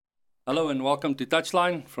Hello and welcome to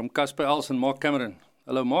Touchline from Casper Els and Mark Cameron.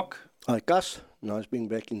 Hello, Mark. Hi, Gus. Nice being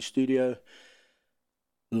back in studio.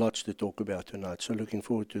 Lots to talk about tonight, so looking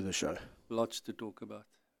forward to the show. Lots to talk about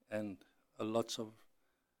and lots of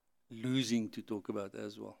losing to talk about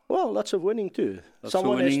as well. Well, lots of winning too.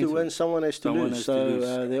 Someone has to win, someone has to lose.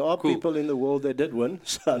 There are people in the world that did win,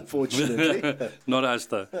 unfortunately. Not us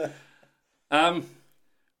though.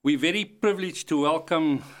 We're very privileged to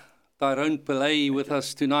welcome Tyrone Pillay with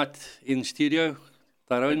us tonight in studio.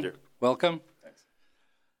 Tyrone, welcome.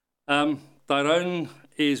 Thanks. Tyrone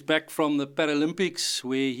is back from the Paralympics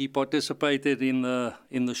where he participated in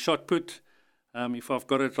the shot put, if I've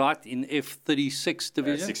got it right, in F36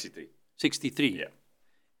 division. 63. 63.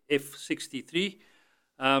 Yeah. F63.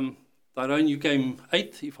 Tyrone, you came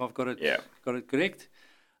 8th, if I've got it correct.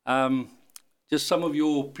 Just some of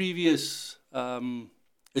your previous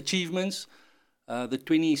achievements. The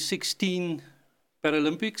 2016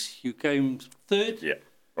 Paralympics, you came 3rd. Yeah,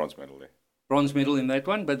 bronze medal there. Bronze medal in that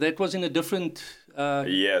one, but that was in a different so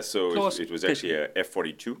it was actually a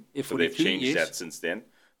F42. So they've changed that since then.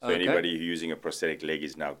 So anybody using a prosthetic leg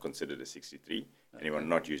is now considered a 63. Anyone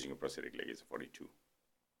not using a prosthetic leg is a 42.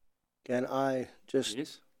 Can I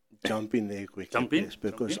just jump in there quickly? Jump in. Yes,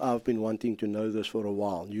 because I've been wanting to know this for a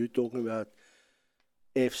while. You're talking about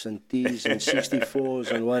Fs and Ts and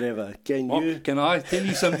 64s and whatever. Can I tell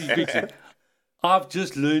you something quickly? I've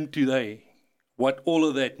just learned today what all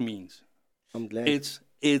of that means. I'm glad. It's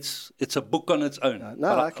a book on its own.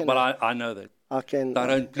 I know that.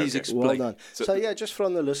 Tyrone, please explain. Well done. So just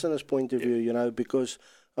from the listener's point of view, because,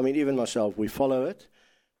 I mean, even myself, we follow it,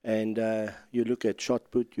 and you look at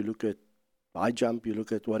shot put, you look at high jump, you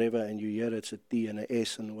look at whatever, and you hear it's a T and a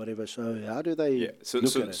S and whatever. So how do they look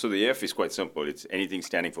at it? So the F is quite simple. It's anything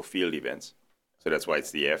standing for field events. So that's why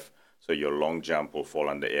it's the F. So your long jump will fall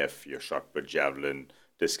under F, your shot put, javelin,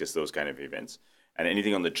 discus, those kind of events. And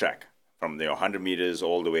anything on the track, from 100 meters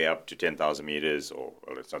all the way up to 10,000 meters, or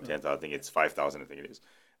it's not 10,000, I think it's 5,000, I think it is,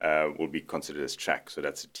 will be considered as track. So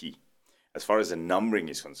that's a T. As far as the numbering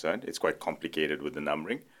is concerned, it's quite complicated with the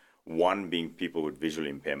numbering. 1 being people with visual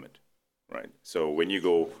impairment. Right. So when you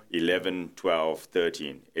go 11, 12,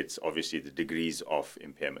 13, it's obviously the degrees of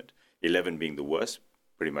impairment. 11 being the worst,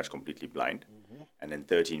 pretty much completely blind. Mm-hmm. And then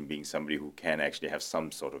 13 being somebody who can actually have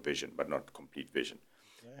some sort of vision, but not complete vision.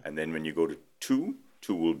 Okay. And then when you go to 2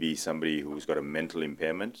 will be somebody who's got a mental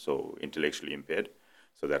impairment, so intellectually impaired.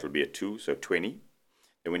 So that will be a 2, so 20.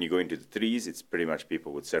 Then when you go into the 3s, it's pretty much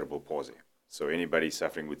people with cerebral palsy. So anybody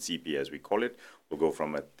suffering with CP, as we call it, will go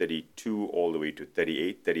from a 32 all the way to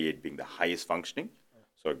 38, 38 being the highest functioning.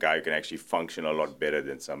 So a guy who can actually function a lot better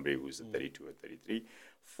than somebody who's a 32 or 33.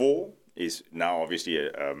 4 is now obviously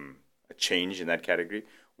a change in that category,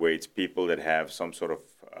 where it's people that have some sort of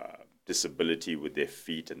disability with their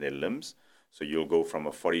feet and their limbs. So you'll go from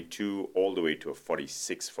a 42 all the way to a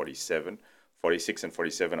 46, 47. 46 and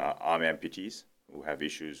 47 are arm amputees who have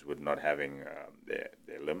issues with not having their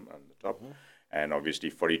limb on the top. Mm-hmm. And obviously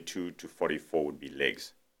 42 to 44 would be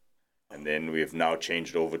legs. And then we have now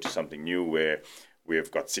changed over to something new where we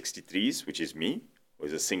have got 63s, which is me, who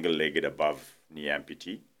is a single-legged above knee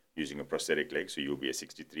amputee using a prosthetic leg, so you'll be a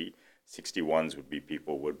 63. 61s would be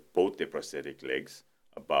people with both their prosthetic legs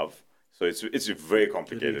above. So it's very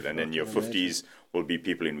complicated. And then your 50s will be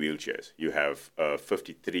people in wheelchairs. You have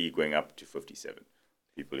 53 going up to 57.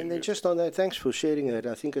 And then just on that, thanks for sharing that.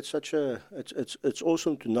 I think it's it's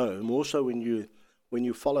awesome to know, more so when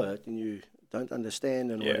you follow it and you don't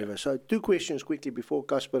understand and whatever. So 2 questions quickly before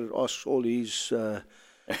Casper asks all these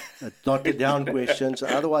dotted down questions.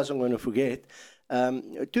 Otherwise, I'm going to forget.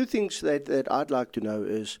 2 things that I'd like to know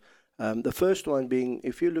is the first one being,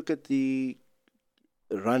 if you look at the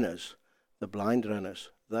runners, the blind runners,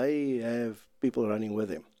 they have people running with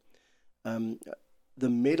them. The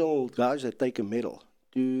medal guys that take a medal,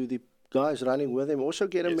 do the guys running with him also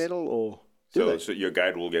get a medal, or so your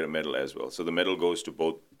guide will get a medal as well. So the medal goes to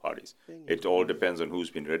both parties. It all depends on who's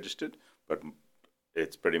been registered, but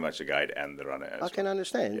it's pretty much the guide and the runner as well. I can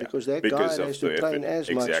understand, because that guide has to train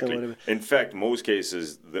as much. Exactly. In fact, most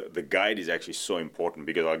cases, the guide is actually so important,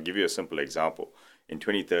 because I'll give you a simple example. In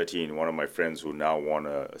 2013, one of my friends who now won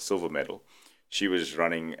a silver medal, she was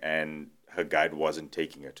running and her guide wasn't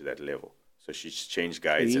taking her to that level. So she's changed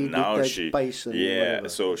guides, and now she's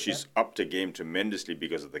upped her game tremendously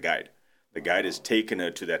because of the guide. The guide has taken her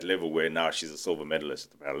to that level where now she's a silver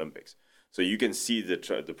medalist at the Paralympics. So you can see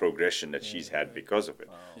the progression that she's had because of it.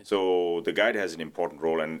 Wow. So the guide has an important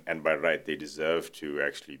role, and by right, they deserve to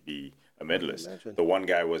actually be a medalist. The one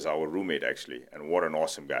guy was our roommate, actually, and what an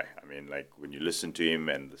awesome guy. I mean, like, when you listen to him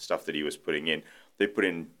and the stuff that he was putting in, they put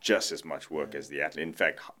in just as much work as the athlete. In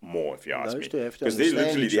fact, more, if you ask Those me. two have to Because they're understand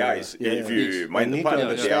literally each the other. eyes. Yeah, If yeah. you mind They the need to pun, they are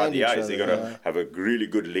understand the each eyes. They got to other, have a really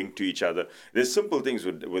good link to each other. There's simple things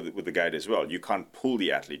with the guide as well. You can't pull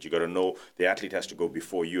the athlete. You got to know the athlete has to go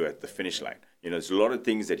before you at the finish line. There's a lot of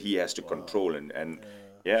things that he has to control and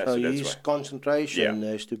yeah. So So that's his why. concentration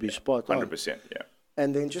has to be spot on. 100%. Yeah.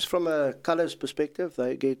 And then just from a colours perspective,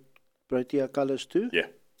 they get Protea colours too? Yeah.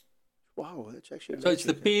 Wow, that's actually So it's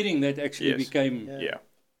the magic. pairing that actually Yes. became Yeah.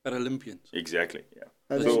 Paralympians. Exactly. Yeah.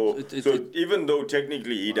 And So, It- so even though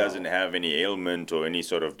technically he doesn't have any ailment or any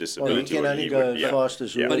sort of Well, disability, he can or only he go would- as yeah. fast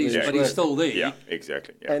as Yeah. But whoever he's is still there. Yeah,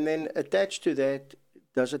 exactly. Yeah. And then attached to that,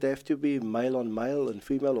 does it have to be male on male and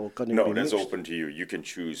female, or can it No, be that's mixed? open to you. You can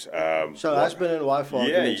choose. So husband and wife, for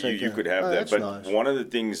Yeah, argument's you sake, could have Oh, that. that's But nice. one of the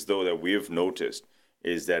things, though, that we've noticed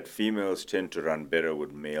is that females tend to run better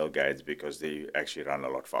with male guides because they actually run a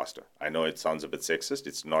lot faster. I know it sounds a bit sexist.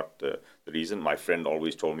 It's not the reason. My friend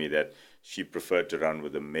always told me that she preferred to run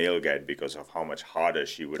with a male guide because of how much harder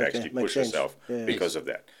she would Okay, actually makes push sense. herself Yeah. because of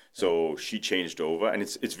that. So she changed over, and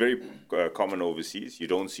it's very common overseas. You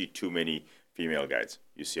don't see too many female guides.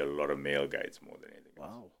 You see a lot of male guides more than anything else.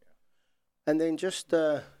 Wow. And then just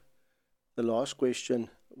the last question,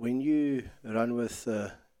 when you run with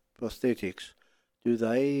prosthetics, do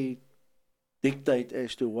they dictate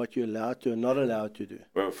as to what you're allowed to and not allowed to do?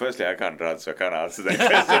 Well, firstly, I can't run, so I can't answer that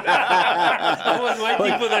question. I was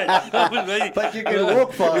waiting for that. I was waiting. But you can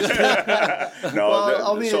walk fast. No, Well,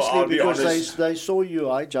 obviously, so I'll be because honest. they saw you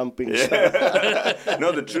high jumping. So.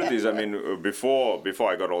 No, the truth is, I mean, before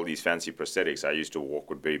I got all these fancy prosthetics, I used to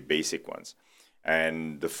walk with very basic ones.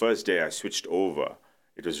 And the first day I switched over,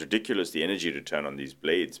 it was ridiculous, the energy return on these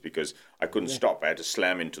blades, because I couldn't stop. I had to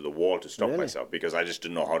slam into the wall to stop Really? myself because I just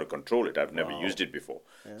didn't know how to control it. I've never used it before.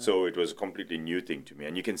 So it was a completely new thing to me.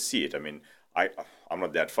 And you can see it. I mean, I'm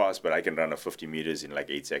not that fast, but I can run a 50 meters in like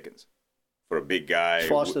 8 seconds. For a big guy.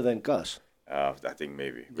 Faster than Gus. I think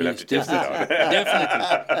maybe. We'll have Yes, to test it out.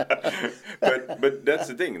 Definitely. but that's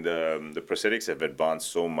the thing. The prosthetics have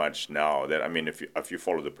advanced so much now that, I mean, if you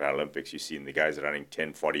follow the Paralympics, you see the guys running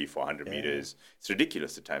 10, 40, 400 meters. It's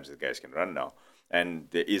ridiculous the times that guys can run now. And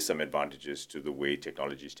there is some advantages to the way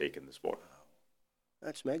technology is taken the sport.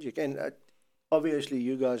 That's magic. And obviously,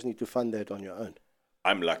 you guys need to fund that on your own.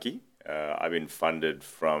 I'm lucky. I've been funded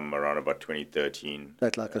from around about 2013.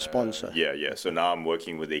 That's like a sponsor. Yeah. So now I'm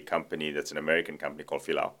working with a company that's an American company called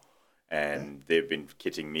Filau. And they've been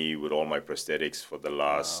kitting me with all my prosthetics for the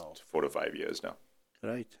last 4 to 5 years now.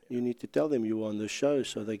 Great. You need to tell them you were on the show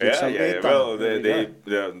so they get some airtime. Well, There we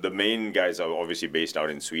go. the main guys are obviously based out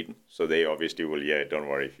in Sweden. So they obviously will, don't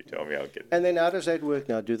worry if you tell me, I'll get it. And then how does that work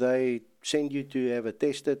now? Do they send you to have it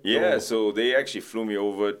tested? Yeah, or- so they actually flew me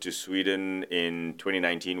over to Sweden in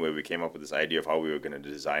 2019 where we came up with this idea of how we were going to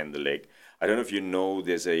design the leg. I don't know if you know,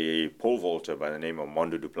 there's a pole vaulter by the name of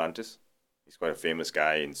Mondo Duplantis. He's quite a famous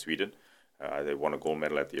guy in Sweden. They won a gold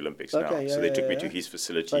medal at the Olympics now. Okay, So they took me yeah. to his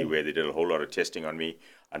facility where they did a whole lot of testing on me,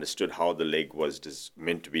 understood how the leg was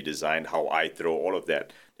meant to be designed, how I throw, all of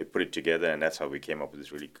that. They put it together, and that's how we came up with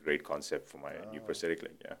this really great concept for my new prosthetic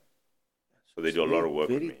leg. Yeah. So they do a lot of work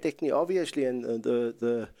with Very me. technical, obviously, and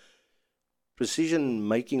the precision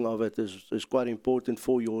making of it is quite important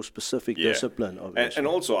for your specific discipline, obviously. And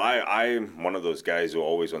also, I'm one of those guys who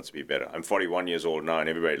always wants to be better. I'm 41 years old now, and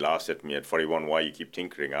everybody laughs at me at 41, why you keep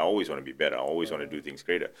tinkering. I always want to be better. I always want to do things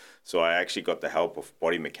greater. So I actually got the help of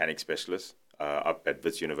body mechanics specialists up at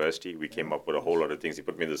Wits University. We came up with a whole lot of things. They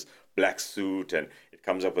put me in this black suit, and it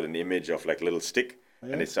comes up with an image of like a little stick.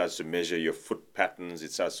 And it starts to measure your foot patterns.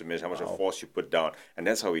 It starts to measure how much of force you put down. And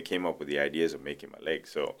that's how we came up with the ideas of making my leg.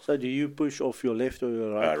 So do you push off your left or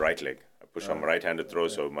your right? right leg. I push on my right-handed throw,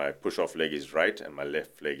 so my push-off leg is right, and my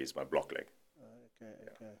left leg is my block leg.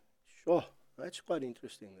 Okay. Sure. That's quite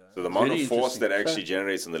interesting, though. So the amount Very of force that interesting. actually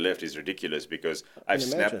generates on the left is ridiculous because I've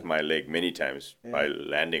snapped imagine. my leg many times by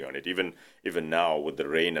landing on it. Even now with the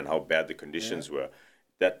rain and how bad the conditions were,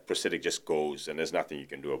 that prosthetic just goes, and there's nothing you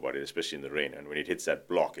can do about it, especially in the rain. And when it hits that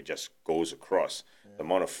block, it just goes across. The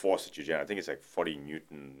amount of force that you generate, I think it's like 40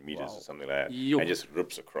 Newton meters or something like that, Yo. and just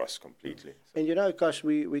rips across completely. And Kash,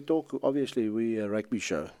 we talk, obviously, we're a rugby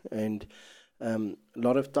show. And a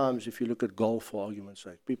lot of times, if you look at golf, for argument's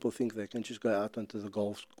sake, people think they can just go out onto the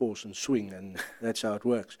golf course and swing, and that's how it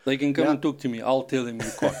works. They can come and talk to me. I'll tell them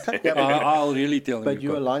you can't. I'll really tell them But you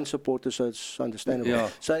you're a can't. line supporter, so it's understandable. Yeah.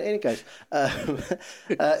 So in any case,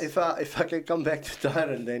 if I can come back to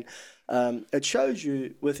Tyron, then it shows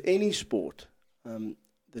you with any sport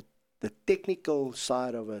the technical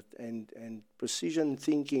side of it and precision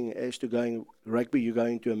thinking as to going rugby. You're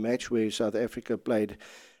going to a match where South Africa played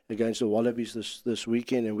against the Wallabies this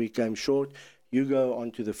weekend, and we came short. you go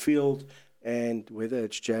onto the field, and whether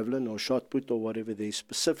it's javelin or shot put or whatever, there's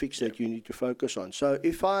specifics that you need to focus on. So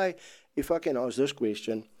if I can ask this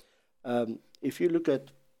question, if you look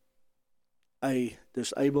at a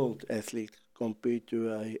disabled athlete compared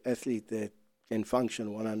to an athlete that can function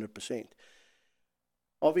 100%,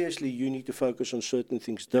 obviously you need to focus on certain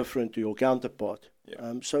things different to your counterpart.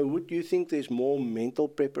 Yeah. So would you think there's more mental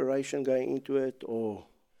preparation going into it, or?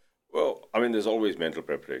 Well, I mean, there's always mental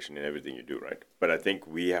preparation in everything you do, right? But I think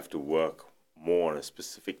we have to work more on a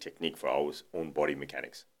specific technique for our own body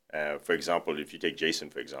mechanics. For example, if you take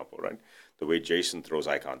Jason, for example, right? The way Jason throws,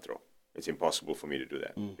 I can't throw. It's impossible for me to do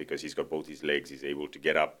that because he's got both his legs. He's able to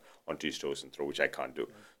get up onto his toes and throw, which I can't do.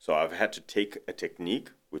 So I've had to take a technique,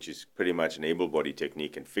 which is pretty much an able-bodied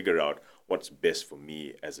technique, and figure out what's best for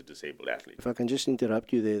me as a disabled athlete. If I can just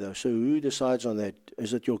interrupt you there, though. So who decides on that?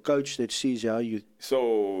 Is it your coach that sees how you...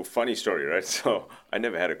 So, funny story, right? So I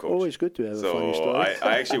never had a coach. Always good to have a funny So story.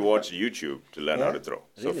 I actually watched YouTube to learn how to throw.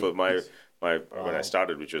 So Really? for my when I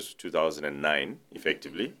started, which was 2009,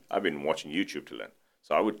 effectively, I've been watching YouTube to learn.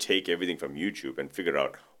 So I would take everything from YouTube and figure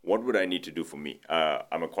out what would I need to do for me.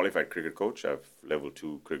 I'm a qualified cricket coach. I have level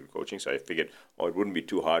 2 cricket coaching. So I figured, it wouldn't be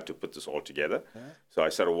too hard to put this all together. So I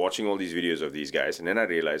started watching all these videos of these guys. And then I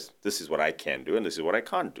realized this is what I can do and this is what I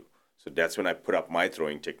can't do. So that's when I put up my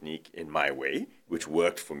throwing technique in my way, which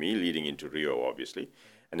worked for me leading into Rio, obviously.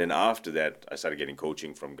 And then after that, I started getting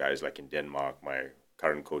coaching from guys like in Denmark. My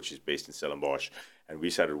current coach is based in Stellenbosch. And we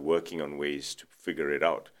started working on ways to figure it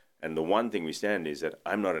out. And the one thing we stand is that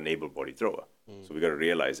I'm not an able-bodied thrower. So we got to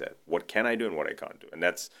realize that. What can I do and what I can't do? And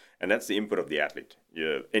that's the input of the athlete.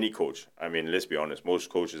 Any coach, I mean, let's be honest, most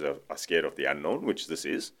coaches are scared of the unknown, which this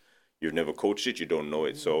is. You've never coached it, you don't know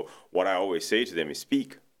it. So what I always say to them is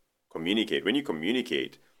speak, communicate. When you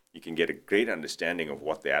communicate, you can get a great understanding of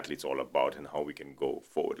what the athlete's all about and how we can go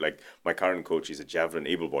forward. Like my current coach is a javelin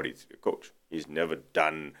able-bodied coach. He's never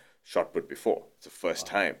done shot put before. It's the first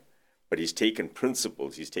time. But he's taken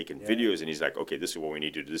principles, he's taken videos, and he's like, okay, this is what we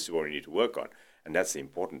need to do, this is what we need to work on. And that's the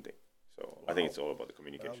important thing. So I think it's all about the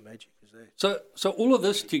communication. Magic is there. So all of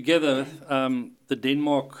this together, the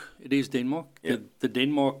Denmark, it is Denmark, the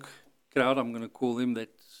Denmark crowd, I'm going to call them,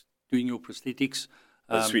 that's doing your prosthetics.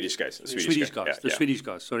 The Swedish guys. The Swedish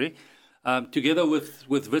guys, sorry. Together with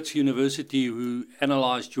Wits University, who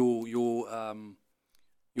analysed your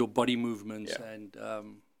body movements and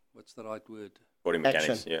what's the right word? Body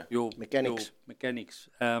mechanics, Your mechanics.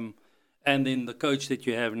 And then the coach that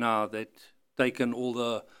you have now that taken all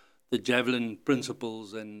the javelin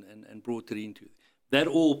principles and brought it into that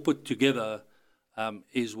all put together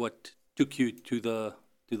is what took you to the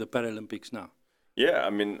Paralympics now. Yeah, I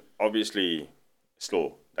mean, obviously,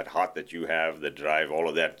 still that heart that you have, the drive, all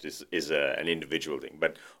of that is an individual thing.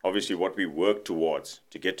 But obviously, what we worked towards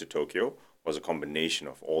to get to Tokyo was a combination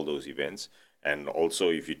of all those events. And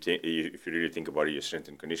also, if you really think about it, your strength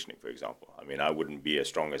and conditioning, for example. I mean, I wouldn't be as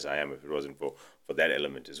strong as I am if it wasn't for that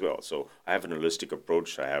element as well. So I have an holistic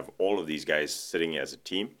approach. I have all of these guys sitting as a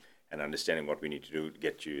team and understanding what we need to do to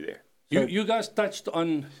get you there. You guys touched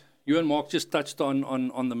on, you and Mark just touched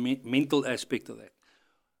on the mental aspect of that.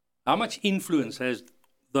 How much influence has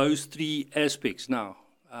those three aspects now,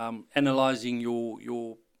 analyzing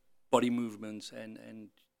your body movements and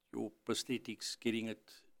your prosthetics, getting it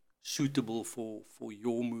suitable for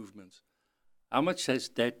your movements? How much has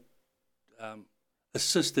that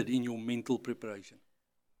assisted in your mental preparation?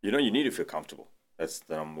 You need to feel comfortable. That's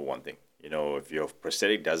the number one thing. If your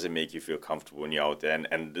prosthetic doesn't make you feel comfortable when you're out there,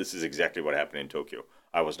 and this is exactly what happened in Tokyo.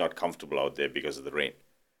 I was not comfortable out there because of the rain.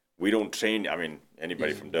 We don't train, I mean,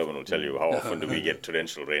 anybody from Durban will tell you how often do we get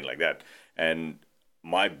torrential rain like that. And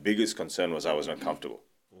my biggest concern was I was not comfortable.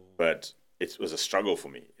 But it was a struggle for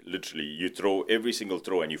me. Literally, you throw every single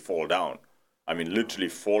throw and you fall down. I mean, literally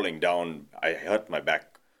falling down, I hurt my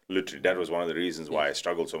back. Literally, that was one of the reasons why I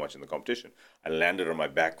struggled so much in the competition. I landed on my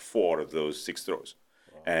back 4 of those 6 throws.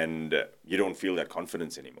 Wow. And you don't feel that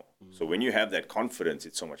confidence anymore. So when you have that confidence,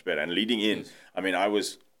 it's so much better. And leading in, I mean, I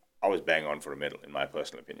was bang on for a medal, in my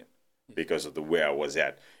personal opinion, because of the way I was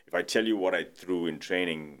at. If I tell you what I threw in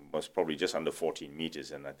training was probably just under 14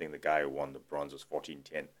 meters, and I think the guy who won the bronze was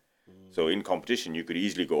 14.10. So in competition, you could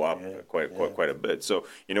easily go up quite a bit. So,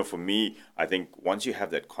 for me, I think once you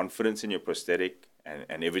have that confidence in your prosthetic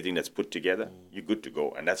and everything that's put together, you're good to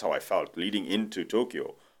go. And that's how I felt. Leading into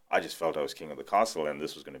Tokyo, I just felt I was king of the castle, and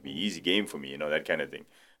this was going to be easy game for me, that kind of thing.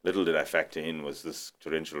 Little did I factor in was this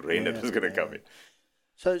torrential rain that was going to come in.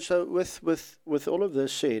 So with all of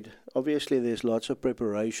this said, obviously there's lots of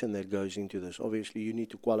preparation that goes into this. Obviously, you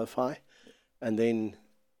need to qualify and then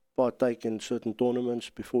partake in certain tournaments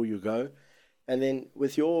before you go. And then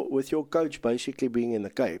with your coach basically being in the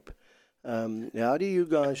Cape, how do you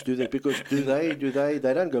guys do that? Because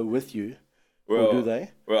they don't go with you, or do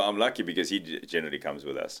they? Well, I'm lucky because he generally comes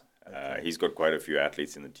with us. He's got quite a few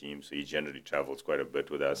athletes in the team, so he generally travels quite a bit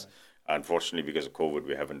with us. Right. Unfortunately, because of COVID,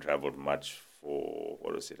 we haven't traveled much for,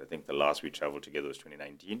 what was it? I think the last we traveled together was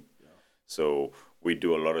 2019. Yeah. So we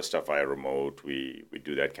do a lot of stuff via remote. We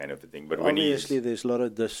do that kind of a thing. But obviously, there's a lot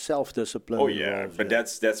of the self-discipline. Oh yeah, but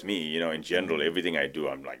that's me. You know, in general, everything I do,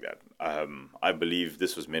 I'm like that. I believe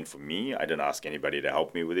this was meant for me. I didn't ask anybody to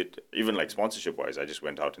help me with it. Even like sponsorship-wise, I just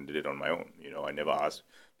went out and did it on my own. You know, I never asked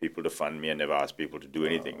people to fund me. I never asked people to do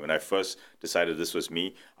anything. When I first decided this was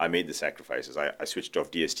me, I made the sacrifices. I switched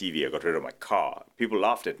off DSTV. I got rid of my car. People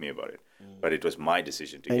laughed at me about it, but it was my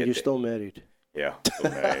decision to get there. And you're still married. Yeah, still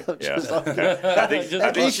married. Yeah. I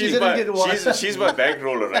think she's my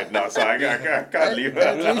bankroller right now, so I can't leave her.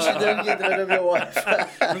 At least you don't get rid of your wife.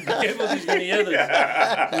 Be careful, she's going to hear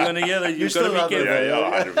this. You're going to hear that. You've got to be careful.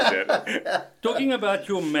 Yeah, 100%. Talking about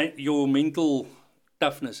your mental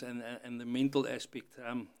toughness and the mental aspect,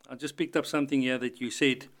 I just picked up something here that you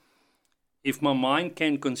said, if my mind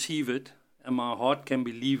can conceive it and my heart can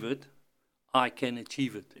believe it, I can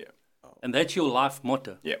achieve it. Yeah. And that's your life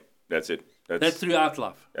motto. Yeah, that's it. That's throughout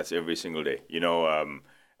life. That's every single day. You know,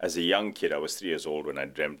 as a young kid, I was 3 years old when I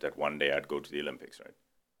dreamt that one day I'd go to the Olympics, right?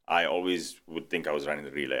 I always would think I was running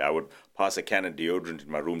the relay. I would pass a can of deodorant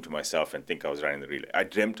in my room to myself and think I was running the relay. I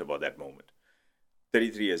dreamt about that moment.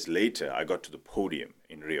 33 years later, I got to the podium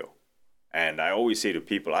in Rio. And I always say to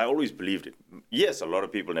people, I always believed it. Yes, a lot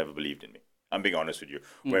of people never believed in me. I'm being honest with you.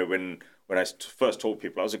 When I first told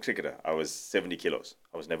people I was a cricketer, I was 70 kilos.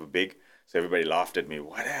 I was never big. So everybody laughed at me.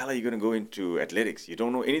 Why the hell are you going to go into athletics? You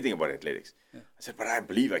don't know anything about athletics. Yeah. I said, but I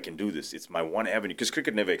believe I can do this. It's my one avenue. Because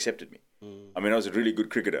cricket never accepted me. I mean, I was a really good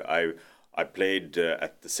cricketer. I played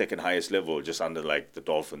at the second highest level, just under like the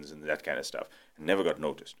Dolphins and that kind of stuff. And never got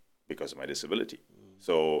noticed because of my disability.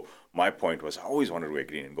 So my point was I always wanted to wear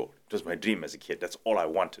green and gold. It was my dream as a kid. That's all I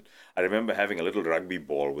wanted. I remember having a little rugby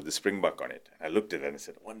ball with the Springbok on it. And I looked at it and I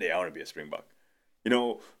said, one day I want to be a Springbok. You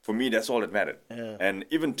know, for me, that's all that mattered. Yeah. And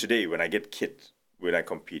even today, when I get kit, when I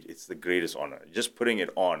compete, it's the greatest honor. Just putting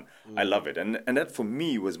it on, I love it. And that, for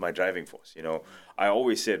me, was my driving force. You know, I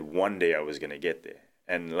always said one day I was going to get there.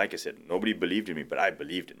 And like I said, nobody believed in me, but I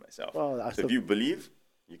believed in myself. Well, so if you believe,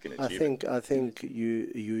 you can achieve it. I think you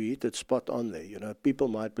hit it spot on there. You know, people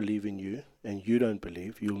might believe in you, and you don't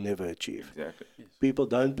believe, you'll never achieve. Exactly. Yes. People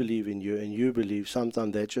don't believe in you, and you believe.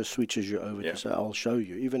 Sometimes that just switches you over to say, I'll show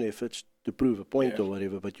you, even if it's to prove a point or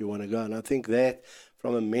whatever, but you want to go. And I think that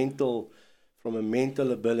from a mental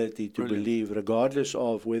ability to believe, regardless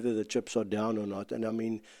of whether the chips are down or not. And I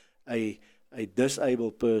mean, a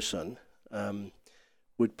disabled person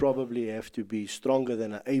would probably have to be stronger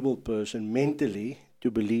than an able person mentally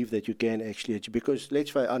to believe that you can actually achieve. Because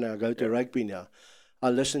let's say, I go to rugby now.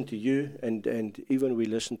 I listen to you, and even we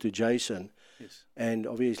listen to Jason, and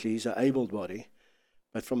obviously he's an able body.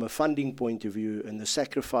 But from a funding point of view and the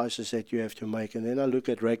sacrifices that you have to make, and then I look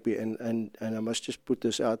at rugby, and I must just put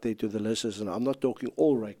this out there to the listeners, and I'm not talking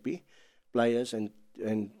all rugby players and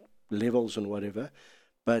levels and whatever,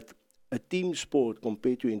 but a team sport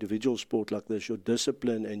compared to individual sport like this, your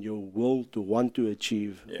discipline and your will to want to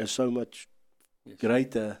achieve is so much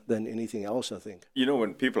greater than anything else, I think. You know,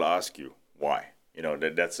 when people ask you why, you know,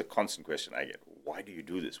 that's a constant question I get. Why do you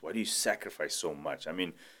do this? Why do you sacrifice so much? I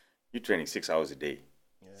mean, you're training 6 hours a day.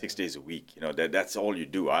 6 days a week, you know, that's all you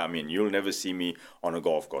do. I mean, you'll never see me on a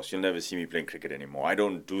golf course. You'll never see me playing cricket anymore. I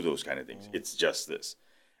don't do those kind of things. It's just this.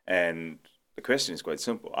 And the question is quite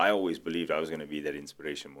simple. I always believed I was going to be that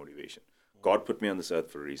inspiration, motivation. God put me on this earth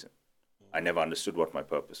for a reason. I never understood what my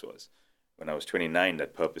purpose was. When I was 29,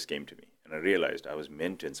 that purpose came to me. And I realized I was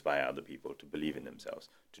meant to inspire other people to believe in themselves,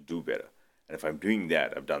 to do better. And if I'm doing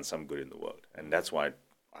that, I've done some good in the world. And that's why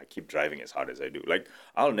I keep driving as hard as I do. Like,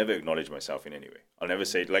 I'll never acknowledge myself in any way. I'll never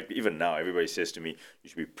say, like, even now, everybody says to me, you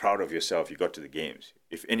should be proud of yourself. You got to the games.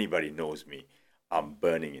 If anybody knows me, I'm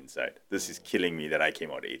burning inside. This is killing me that I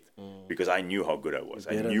came out 8th because I knew how good I was.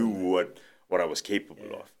 I knew what I was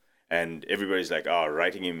capable of. And everybody's like,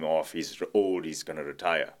 writing him off. He's old. He's going to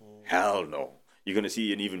retire. Hell no. You're going to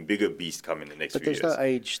see an even bigger beast come in the next few years. But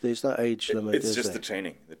there's no age limit. It's just the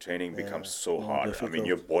training. The training becomes so hard. Difficult. I mean,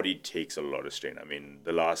 your body takes a lot of strain. I mean,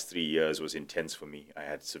 the last 3 years was intense for me. I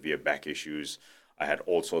had severe back issues. I had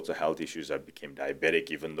all sorts of health issues. I became diabetic,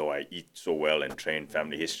 even though I eat so well and train.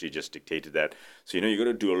 Family history just dictated that. So, you know, you got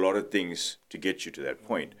to do a lot of things to get you to that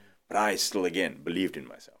point. But I still, again, believed in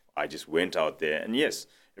myself. I just went out there, and yes,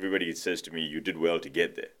 everybody says to me, you did well to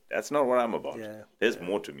get there. That's not what I'm about. Yeah. There's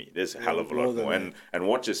more to me. There's a hell of a lot more. And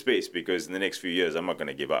watch your space, because in the next few years, I'm not going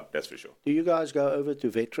to give up. That's for sure. Do you guys go over to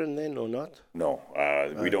veteran then or not? No,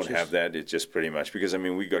 we don't have that. It's just pretty much because, I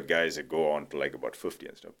mean, we got guys that go on to like about 50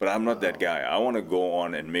 and stuff. But I'm not that guy. I want to go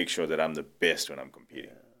on and make sure that I'm the best when I'm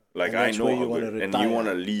competing. Like, I know how good. And you want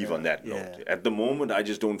to leave on that note. At the moment, I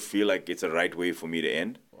just don't feel like it's a right way for me to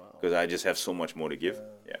end, because I just have so much more to give.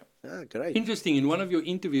 Great. Interesting. In one of your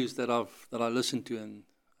interviews that I listened to, and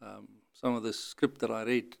some of the script that I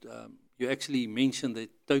read, you actually mentioned that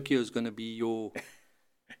Tokyo is going to be your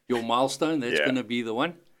milestone. That's going to be the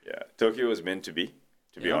one. Yeah, Tokyo was meant to be.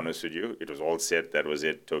 To be honest with you, it was all set. That was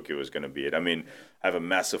it. Tokyo was going to be it. I mean, I have a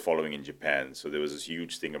massive following in Japan, so there was this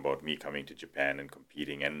huge thing about me coming to Japan and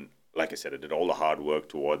competing. And like I said, I did all the hard work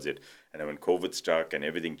towards it. And then when COVID struck and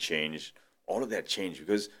everything changed, all of that changed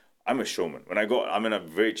because I'm a showman. When I go, I'm a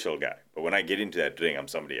very chill guy. But when I get into that ring, I'm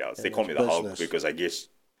somebody else. They call me the Hulk because I get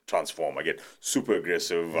transform. I get super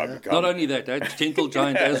aggressive. I become... Not only that, gentle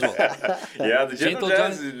giant as well. Yeah, the gentle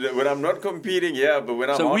giant, when I'm not competing, but when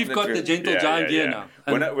I'm so we've got the gentle giant here now.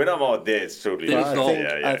 When I'm out there, it's totally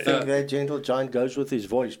I think that gentle giant goes with his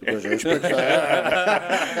voice because and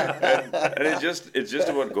it's just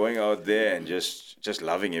about going out there and just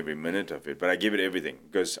loving every minute of it. But I give it everything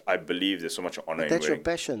because I believe there's so much honor in that's your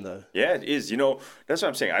passion, though. Yeah, it is. You know, that's what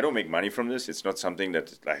I'm saying. I don't make money from this. It's not something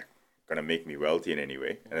that's like going to make me wealthy in any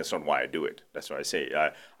way, and that's not why I do it. That's why I say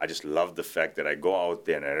I just love the fact that I go out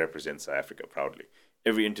there and I represent South Africa proudly.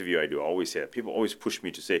 Every interview I do, I always say that. People always push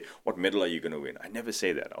me to say, what medal are you going to win? I never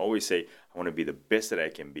say that. I always say, I want to be the best that I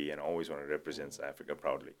can be, and I always want to represent South Africa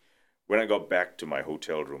proudly. When I got back to my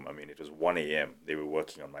hotel room, I mean, it was 1 a.m. They were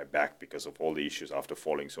working on my back because of all the issues after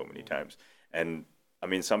falling so many times. And, I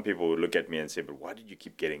mean, some people would look at me and say, but why did you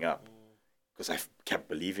keep getting up? Because I kept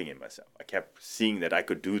believing in myself. I kept seeing that I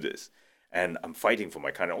could do this. And I'm fighting for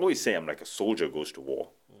my country. I always say I'm like a soldier goes to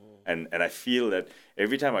war. And I feel that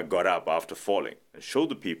every time I got up after falling and showed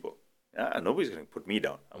the people, nobody's going to put me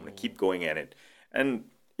down. I'm going to keep going at it. And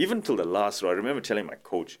even till the last row, I remember telling my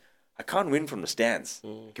coach, I can't win from the stands.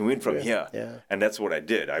 I can win from here. Yeah. And that's what I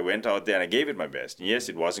did. I went out there and I gave it my best. And yes,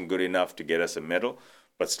 it wasn't good enough to get us a medal,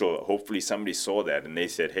 but still, hopefully somebody saw that and they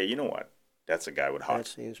said, hey, you know what? That's a guy with heart.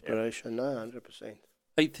 That's the inspiration. No, 100%.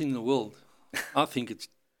 8th in the world. I think it's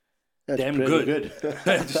That's damn good.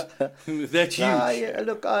 That's huge.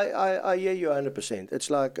 Look, I hear you 100%. It's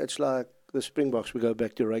like the Springboks. We go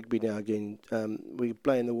back to rugby now again. We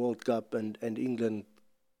play in the World Cup and England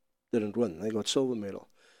didn't win. They got silver medal.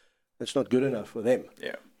 That's not good enough for them.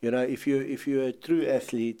 Yeah. You know, if you're a true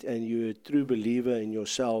athlete and you're a true believer in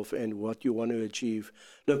yourself and what you want to achieve,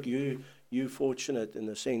 look, you're fortunate in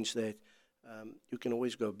the sense that you can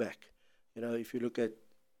always go back. You know, if you look at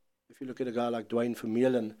a guy like Dwayne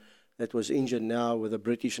Vermeulen that was injured now with the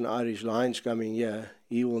British and Irish Lions coming here,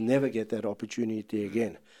 he will never get that opportunity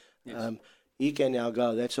again. Yes. He can now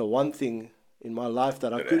go, that's the one thing in my life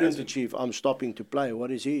that I couldn't achieve. I'm stopping to play. What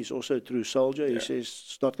is he? He's also a true soldier. He says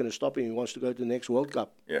it's not going to stop him. He wants to go to the next World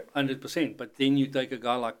Cup. Yeah, 100%. But then you take a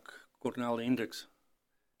guy like Cornel Hendricks.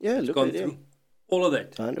 Yeah, he's look gone at through him. All of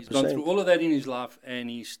that. 100%. He's gone through all of that in his life, and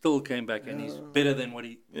he still came back, and he's better than what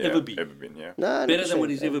he ever been. No, better than what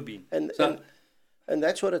he's ever been. And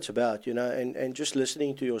that's what it's about, you know, and just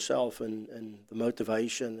listening to yourself and the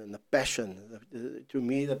motivation and the passion. To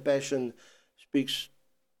me, the passion speaks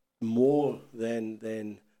more than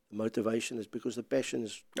the motivation is, because the passion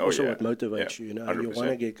is also what motivates you, you know, and you want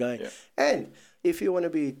to get going. Yeah. And if you want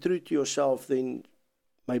to be true to yourself, then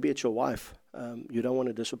maybe it's your wife. You don't want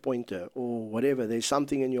to disappoint her or whatever. There's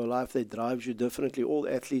something in your life that drives you differently. All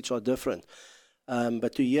athletes are different.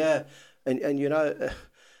 But to hear, and you know,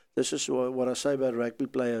 this is what I say about rugby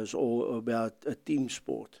players or about a team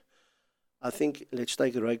sport. I think, let's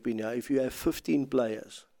take rugby now. If you have 15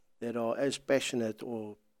 players that are as passionate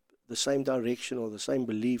or the same direction or the same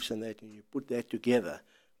beliefs and that, and you put that together,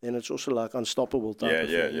 then it's also like unstoppable type of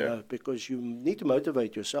thing, you know, because you need to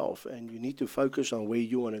motivate yourself and you need to focus on where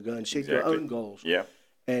you want to go and set your own goals. Yeah.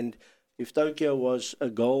 And if Tokyo was a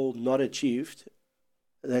goal not achieved,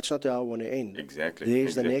 that's not how I want to end. Exactly.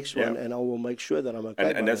 There's the next one, and I will make sure that I'm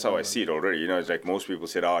okay. And that's how I see it already. You know, it's like most people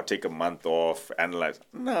said, take a month off, analyze.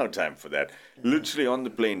 No time for that. Yeah. Literally on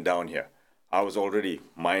the plane down here, I was already,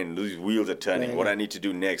 these wheels are turning, what I need to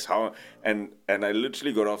do next. And I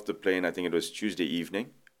literally got off the plane, I think it was Tuesday evening.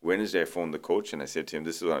 Wednesday, I phoned the coach and I said to him,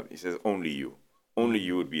 he says, only you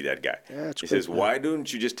would be that guy. Yeah, he says, why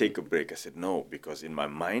don't you just take a break? I said, no, because in my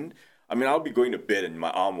mind, I mean, I'll be going to bed and my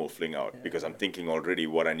arm will fling out because I'm thinking already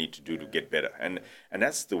what I need to do to get better. And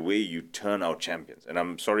that's the way you turn out champions. And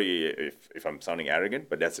I'm sorry if I'm sounding arrogant,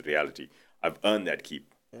 but that's the reality. I've earned that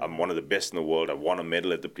keep. I'm one of the best in the world. I've won a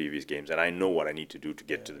medal at the previous games, and I know what I need to do to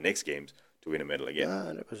get to the next games to win a medal again.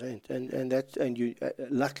 100%. And you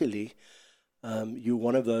luckily, you're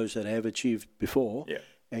one of those that have achieved before,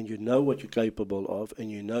 and you know what you're capable of,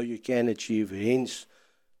 and you know you can achieve, hence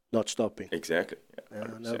not stopping. Exactly. Yeah,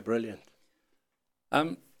 no, brilliant.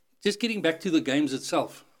 Just getting back to the games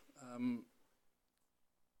itself,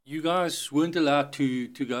 you guys weren't allowed to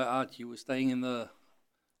go out. You were staying in the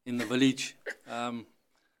village.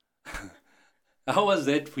 How was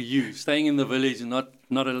that for you, staying in the village and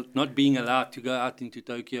not being allowed to go out into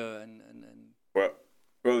Tokyo and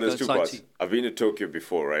Well, there's two parts. I've been to Tokyo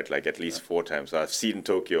before, right? Like at least 4 times. So I've seen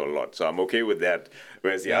Tokyo a lot. So I'm okay with that.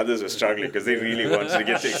 Whereas the others were struggling because they really wanted to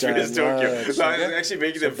get to experience Tokyo. So I was actually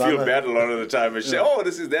making them feel bad a lot of the time and say, oh,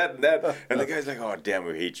 this is that and that. And the guy's like, oh, damn,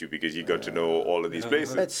 we hate you because you got to know all of these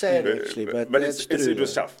places. That's sad, actually. But it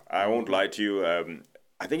was tough. I won't lie to you.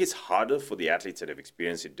 I think it's harder for the athletes that have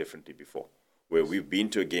experienced it differently before, where we've been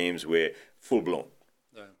to games where full-blown.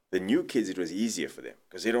 The new kids, it was easier for them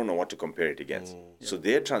because they don't know what to compare it against. So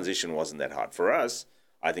their transition wasn't that hard. For us,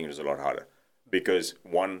 I think it was a lot harder because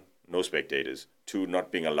 1, no spectators. 2,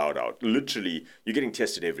 not being allowed out. Literally, you're getting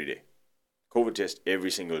tested every day. COVID test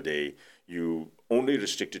every single day. You only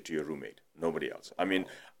restricted to your roommate, nobody else. I mean,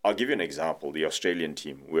 I'll give you an example. The Australian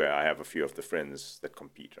team, where I have a few of the friends that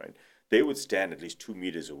compete, right? They would stand at least 2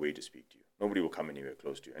 meters away to speak to you. Nobody will come anywhere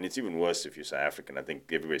close to you. And it's even worse if you're South African. I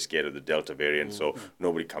think everybody's scared of the Delta variant, so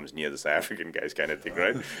nobody comes near the South African guys kind of thing,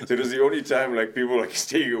 right? So it was the only time like people like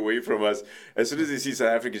staying away from us. As soon as they see South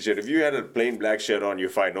African shirt, if you had a plain black shirt on, you're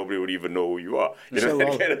fine. Nobody would even know who you are. You know,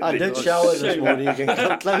 so, kind of I did shower this morning. You can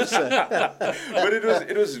come closer. But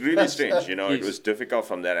it was really strange. You know, it was difficult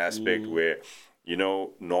from that aspect where, you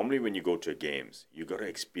know, normally when you go to games, you got to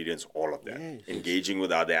experience all of that. Engaging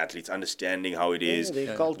with other athletes, understanding how it is. We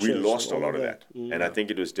lost a lot of that. And I think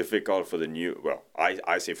it was difficult for the new, well,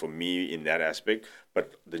 I say for me in that aspect,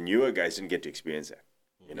 but the newer guys didn't get to experience that.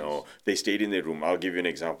 You know, they stayed in their room. I'll give you an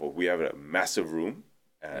example. We have a massive room,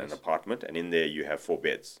 an apartment, and in there you have 4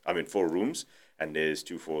 rooms, and there's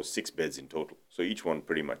 2, 4, 6 beds in total. So each one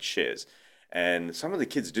pretty much shares. And some of the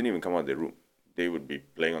kids didn't even come out of their room. They would be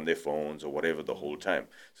playing on their phones or whatever the whole time.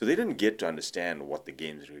 So they didn't get to understand what the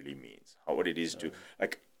games really means, what it is to,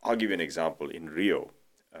 like, I'll give you an example. In Rio,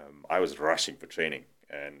 I was rushing for training.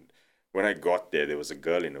 And when I got there was a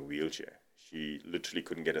girl in a wheelchair. She literally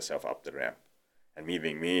couldn't get herself up the ramp. And me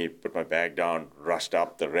being me, put my bag down, rushed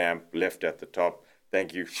up the ramp, left at the top.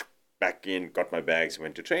 Thank you, back in, got my bags,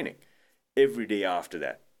 went to training. Every day after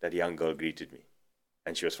that, that young girl greeted me.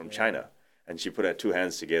 And she was from China. And she put her 2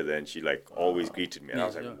 hands together and she like always greeted me. And I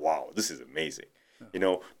was like, wow, this is amazing. You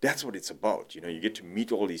know, that's what it's about. You know, you get to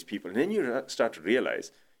meet all these people. And then you start to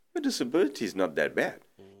realize your disability is not that bad.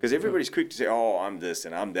 Because everybody's quick to say, oh, I'm this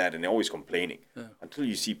and I'm that. And they're always complaining. Until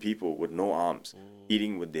you see people with no arms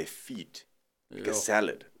eating with their feet, like a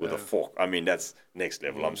salad with a fork. I mean, that's next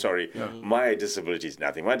level. I'm sorry. My disability is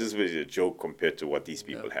nothing. My disability is a joke compared to what these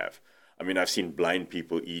people have. I mean, I've seen blind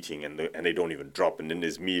people eating and they don't even drop. And then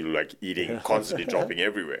there's me like eating, constantly dropping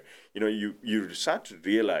everywhere. You know, you start to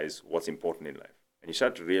realize what's important in life. And you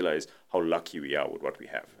start to realize how lucky we are with what we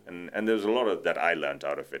have. And there's a lot of that I learned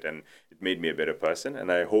out of it. And it made me a better person.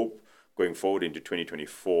 And I hope going forward into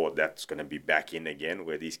 2024, that's going to be back in again,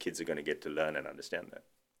 where these kids are going to get to learn and understand that.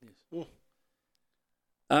 Yes.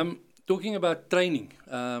 Talking about training,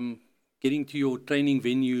 getting to your training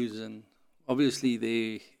venues, and obviously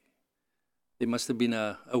there must have been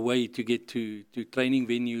a way to get to training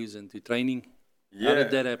venues and to training. How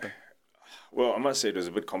did that happen? Well, I must say it was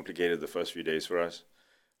a bit complicated the first few days for us.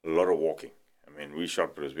 A lot of walking. I mean, we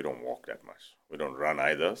shot putters, we don't walk that much. We don't run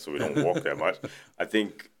either, so we don't walk that much. I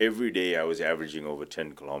think every day I was averaging over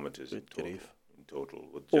 10 kilometers in total.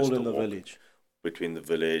 With just all in the village. Between the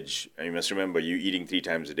village. And you must remember, you're eating 3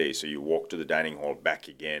 times a day. So you walk to the dining hall, back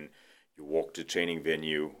again. You walk to training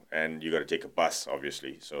venue, and you got to take a bus,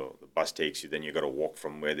 obviously. So the bus takes you, then you got to walk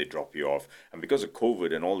from where they drop you off. And because of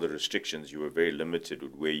COVID and all the restrictions, you were very limited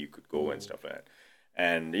with where you could go and stuff like that.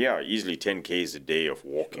 And easily 10 Ks a day of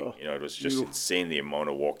walking. You know, it was just insane the amount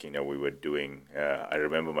of walking that we were doing. I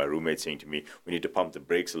remember my roommate saying to me, we need to pump the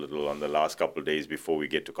brakes a little on the last couple of days before we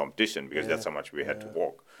get to competition, because that's how much we had to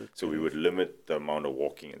walk. So we would limit the amount of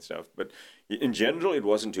walking and stuff. But in general, it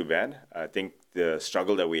wasn't too bad. I think the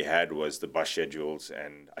struggle that we had was the bus schedules,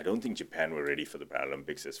 and I don't think Japan were ready for the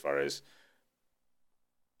Paralympics as far as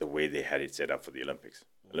the way they had it set up for the Olympics.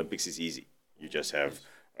 Olympics is easy. You just have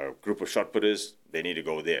a group of shot putters, they need to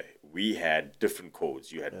go there. We had different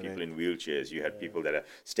codes. You had people in wheelchairs. You had people that are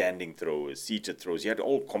standing throwers, seated throws. You had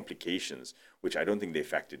all complications, which I don't think they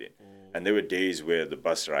factored in. And there were days where the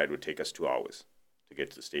bus ride would take us 2 hours to get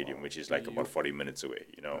to the stadium, which is like about 40 minutes away,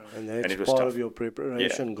 And that's and it was part tough. of your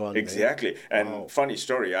preparation gone. Exactly. And funny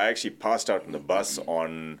story, I actually passed out in the bus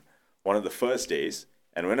on one of the first days.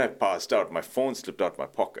 And when I passed out, my phone slipped out my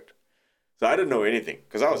pocket. So I didn't know anything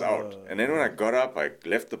because I was out. And then when I got up, I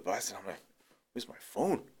left the bus and I'm like, where's my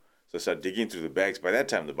phone? So I started digging through the bags. By that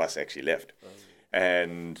time, the bus actually left.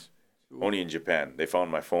 And only in Japan, they found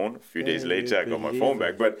my phone. A few days later, I got my phone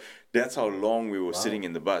back. But that's how long we were sitting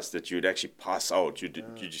in the bus that you'd actually pass out. You're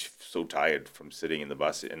just so tired from sitting in the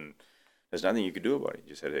bus. And there's nothing you could do about it. You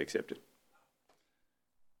just had to accept it.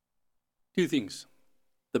 2 things.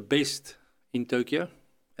 The best in Tokyo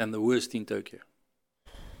and the worst in Tokyo.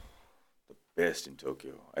 Best in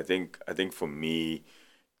Tokyo. I think for me,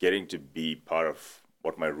 getting to be part of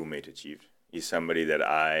what my roommate achieved. He's somebody that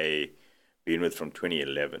I been with from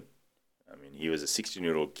 2011. I mean, he was a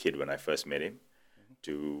 16-year-old kid when I first met him.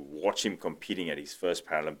 To watch him competing at his first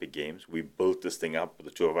Paralympic Games, we built this thing up. The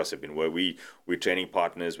two of us have been where we're training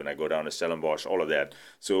partners. When I go down to Stellenbosch, all of that.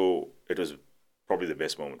 So it was probably the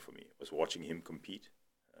best moment for me. Was watching him compete,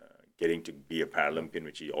 getting to be a Paralympian,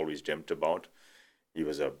 which he always dreamt about. He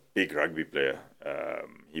was a big rugby player.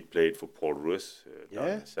 He played for Paul Roos down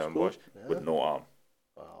in Stellenbosch with no arm.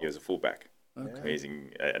 Wow. He was a fullback. Okay.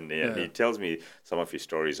 Amazing. And he tells me some of his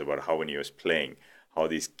stories about how when he was playing, how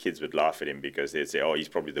these kids would laugh at him because they'd say, oh, he's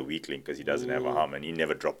probably the weakling because he doesn't have a arm. And he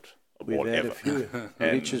never dropped a ball We've had ever. a few.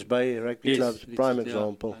 Richards Bay Rugby Club's prime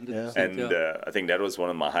example. And I think that was one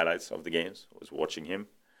of my highlights of the games, was watching him.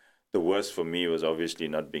 The worst for me was obviously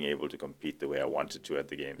not being able to compete the way I wanted to at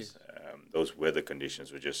the games. Those weather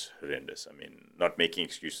conditions were just horrendous. I mean, not making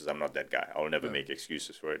excuses. I'm not that guy. I'll never make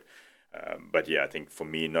excuses for it. But yeah, I think for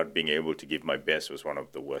me, not being able to give my best was one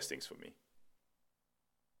of the worst things for me.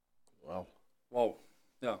 Wow.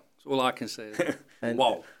 Yeah, that's all I can say. And,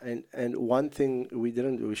 wow. And one thing we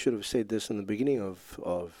should have said this in the beginning of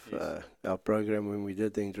our program when we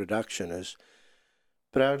did the introduction is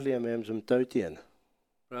proudly a Mamzimtotian.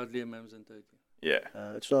 Proudly a Mamzimtotian. Yeah.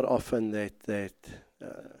 It's not often that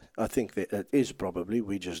I think that it is probably,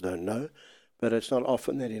 we just don't know. But it's not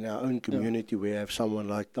often that in our own community we have someone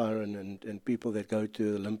like Tyron and people that go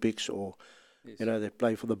to the Olympics or, that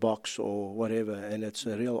play for the box or whatever. And it's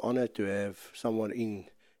a real honor to have someone in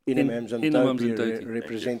a Mamzimtoti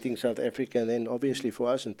representing South Africa. And then obviously for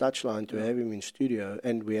us in Touchline to have him in studio.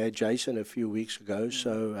 And we had Jason a few weeks ago.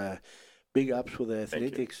 So big ups for the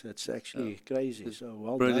athletics. It's actually crazy. So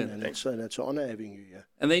well brilliant. Done. And it's an honor having you here.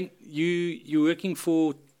 And then you're working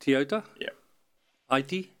for Toyota? Yeah.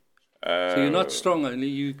 IT? So you're not strong only,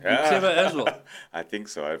 you're clever as well. I think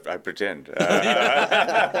so. I pretend. It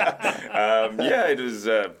was.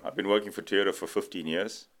 I've been working for Toyota for 15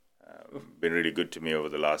 years. Been really good to me over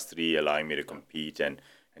the last 3, allowing me to compete and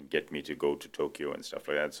get me to go to Tokyo and stuff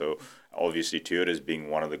like that. So obviously Toyota is being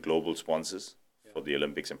one of the global sponsors for the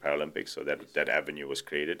Olympics and Paralympics. So that avenue was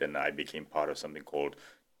created, and I became part of something called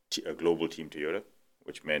a Global Team Toyota,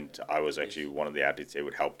 which meant I was actually one of the athletes they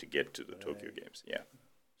would help to get to the Tokyo Games. Yeah.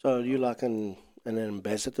 So are you like an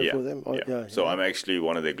ambassador for them? Oh, yeah. So I'm actually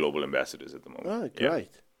one of their global ambassadors at the moment. Oh, great.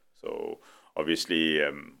 Yeah. So obviously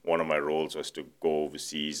one of my roles was to go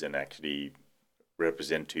overseas and actually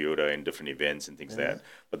represent Toyota in different events and things like that.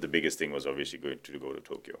 But the biggest thing was obviously going to go to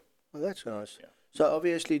Tokyo. Well, that's nice. Yeah. So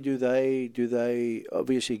obviously, do they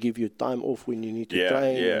obviously give you time off when you need to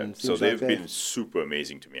train? Yeah, and so they've like been super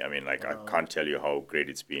amazing to me. I mean, I can't tell you how great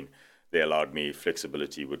it's been. They allowed me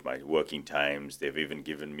flexibility with my working times. They've even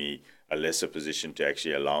given me a lesser position to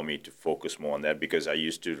actually allow me to focus more on that, because I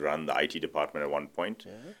used to run the IT department at one point,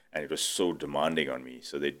 and it was so demanding on me.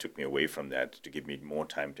 So they took me away from that to give me more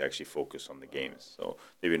time to actually focus on the games. So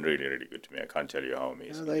they've been really, really good to me. I can't tell you how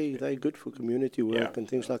amazing. They're good for community work and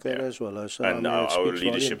things like that as well. So, and our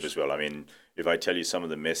leadership volumes. as well. I mean, if I tell you some of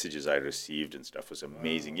the messages I received and stuff was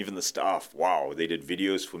amazing. Even the staff, wow, they did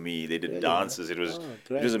videos for me. They did dances. It was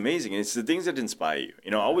amazing. And it's the things that inspire you.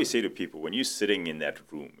 I always say to people, when you're sitting in that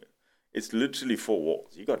room, it's literally 4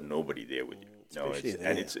 walls. You got nobody there with you.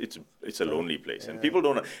 It's a lonely place, and people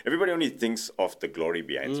don't. Everybody only thinks of the glory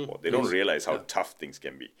behind sport. They don't realize how tough things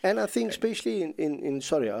can be. And I think, especially in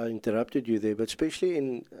sorry, I interrupted you there, but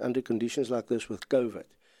especially under conditions like this with COVID.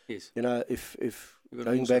 Yes. If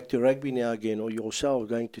going back to rugby now again, or yourself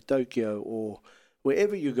going to Tokyo or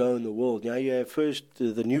wherever you go in the world, you have first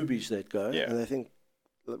the newbies that go, and they think,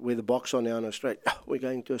 where the box are now in Australia, we're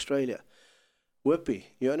going to Australia. whippy.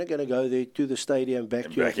 You're only going to go there to the stadium, back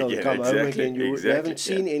And to your back hotel, again, come home exactly, again. You exactly, haven't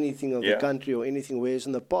seen anything of the Yeah. country or anything. Whereas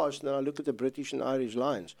in the past, now I look at the British and Irish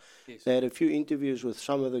Lions. Yes. They had a few interviews with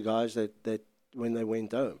some of the guys that when they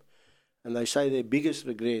went home. And they say their biggest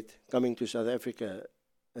regret coming to South Africa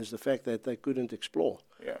is the fact that they couldn't explore.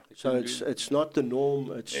 Yeah. So it's not the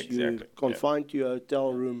norm. It's you Exactly, confined to your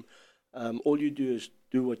hotel room. All you do is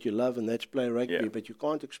do what you love, and that's play rugby. Yeah. But you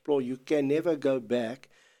can't explore. You can never go back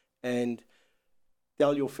and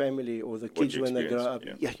tell your family or the kids you when they grow up,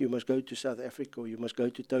 experienced, you must go to South Africa or you must go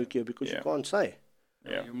to Tokyo, because you Yeah. can't say.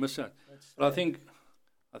 Yeah. You miss out. But I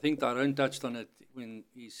think Tyrone touched on it when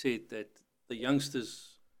he said that the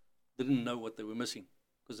youngsters didn't know what they were missing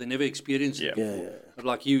because they never experienced it Yeah. Yeah, before. yeah. But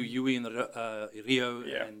like you were in Rio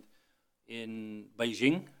Yeah. and in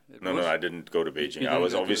Beijing. it No, was? I didn't go to Beijing. You I didn't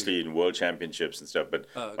was go to obviously in World Championships and stuff, but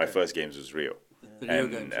Oh, my okay. first games was Rio. The Rio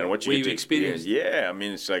And, games, and what you where get to experience, experienced. yeah, I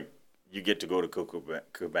mean, it's like you get to go to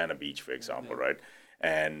Cabana Beach, for example, right?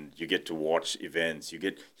 And you get to watch events.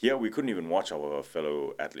 Here we couldn't even watch our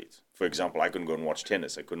fellow athletes. For example, I couldn't go and watch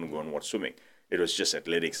tennis. I couldn't go and watch swimming. It was just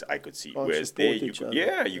athletics I could see. Can't Whereas support there, each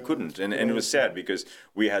other. you couldn't. And it was sad because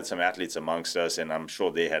we had some athletes amongst us, and I'm sure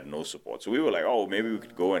they had no support. So we were like, oh, maybe we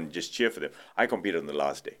could go and just cheer for them. I competed on the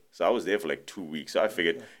last day. So I was there for like 2 weeks. So I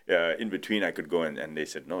figured in between I could go, and they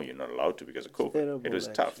said, no, you're not allowed to because of COVID. terrible, It was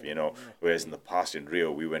tough, you know. Whereas in the past in Rio,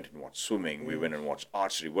 we went and watched swimming, we went and watched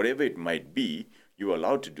archery, whatever it might be, you were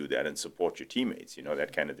allowed to do that and support your teammates, you know,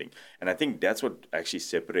 that kind of thing. And I think that's what actually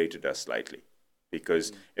separated us slightly,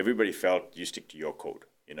 because everybody felt you stick to your code.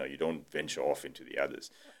 You know, you don't venture off into the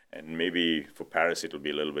others. And maybe for Paris, it'll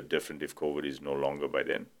be a little bit different if COVID is no longer by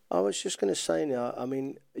then. I was just going to say now, I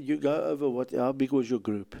mean, you go over how big was your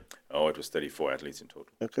group? Oh, it was 34 athletes in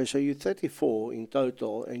total. Okay, so you're 34 in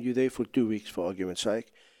total, and you're there for 2 weeks, for argument's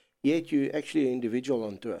sake. Yet you're actually an individual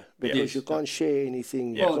on tour, because Yes. you can't share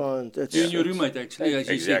anything. Yeah. You can't. It's, You and your it's- roommate, actually, as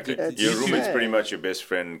you Exactly. said. It's Your you two- roommate's sad. pretty much your best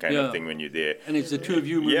friend kind Yeah. of thing when you're there. And it's the two of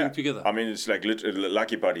you moving together. I mean, it's like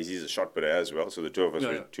lucky part is he's a shot putter as well. So the two of us Yeah,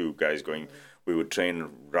 were yeah. two guys going. We would train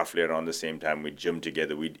roughly around the same time. We'd gym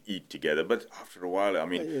together. We'd eat together. But after a while, I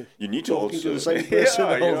mean, you need to Talking also. to the same person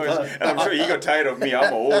the you whole know, time. and I'm sure he got tired of me. I'm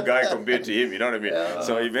an old guy compared to him. You know what I mean?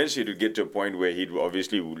 So eventually, to get to a point where he'd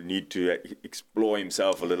obviously would need to explore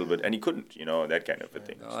himself a little bit, and he couldn't. You know, that kind of a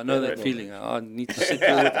thing. I know that feeling. I need to sit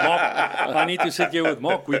here with Mark. I need to sit here with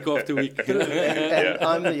Mark week after week. And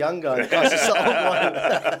I'm the young guy. Gus is the old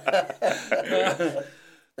one.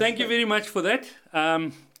 Thank you very much for that.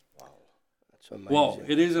 It's amazing. Wow,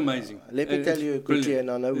 it is amazing. Let me It's tell you quickly, brilliant.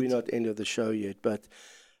 and I know we're not end of the show yet, but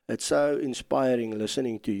it's so inspiring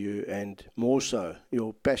listening to you, and more so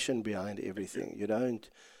your passion behind everything.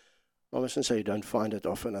 I mustn't say you don't find it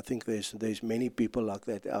often. I think there's many people like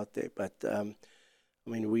that out there, but I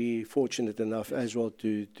mean, we're fortunate enough as well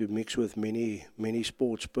to mix with many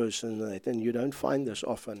sports persons, and you don't find this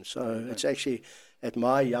often. So it's actually, at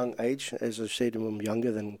my young age, as I said, I'm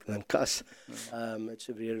younger than Gus, it's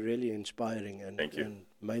really inspiring. And, Thank you. and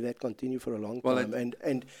may that continue for a long Well, time.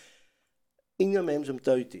 And Inga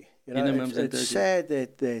Memzumtoti, it's sad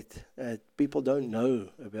that people don't know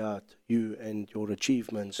about you and your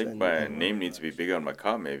achievements. I think and my name needs to be bigger on my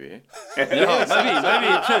car, maybe. Eh? Yeah, maybe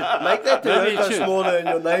it should. make that Maybe it Toyota should. smaller and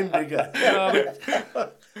your name bigger. Yeah,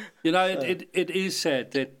 but, it is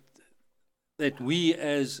sad that we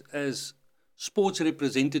as sports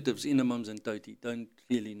representatives in Imams and Toti don't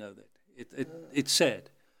really know that. It's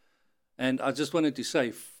sad. And I just wanted to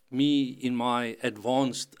say, me in my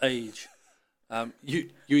advanced age,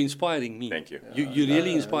 you're inspiring me. Thank you. You're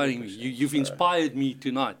really inspiring me. You've inspired me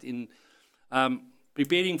tonight in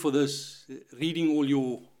preparing for this, reading all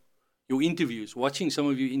your interviews, watching some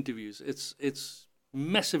of your interviews. It's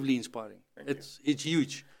massively inspiring. It's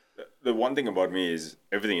huge. The one thing about me is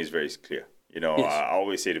everything is very clear. You know, Yes. I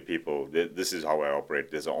always say to people, this is how I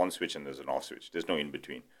operate. There's an on switch and there's an off switch. There's no in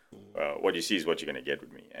between. What you see is what you're going to get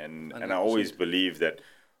with me. And I always believe that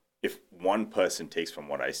if one person takes from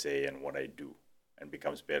what I say and what I do and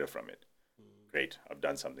becomes better from it, great, I've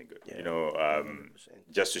done something good. Yeah, you know, 100%.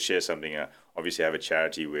 just to share something, obviously I have a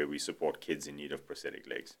charity where we support kids in need of prosthetic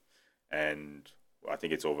legs. And I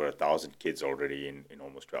think it's over 1,000 kids already in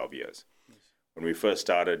almost 12 years. When we first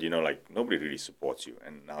started, you know, like nobody really supports you.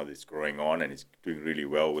 And now it's growing on and it's doing really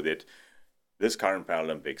well with it. This current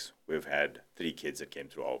Paralympics, we've had 3 kids that came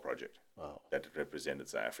through our project that represented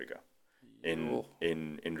South Africa. In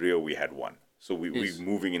Rio, we had 1. So we're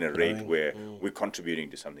moving in a rate where we're contributing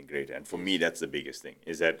to something greater. And for me, that's the biggest thing,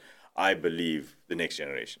 is that I believe the next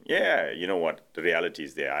generation. Yeah, you know what? The reality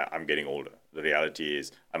is there. I'm getting older. The reality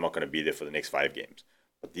is I'm not going to be there for the next 5 games.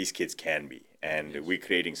 but these kids can be, and we're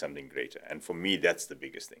creating something greater. And for me, that's the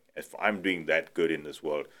biggest thing. If I'm doing that good in this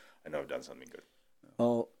world, I know I've done something good.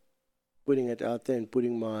 Well, putting it out there and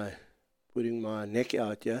putting my neck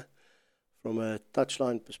out, yeah, from a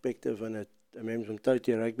touchline perspective and a Management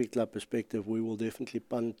Toti Rugby Club perspective, we will definitely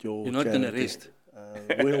punt your You're not going to rest.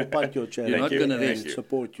 We'll punt your charity. You're not going to and rest.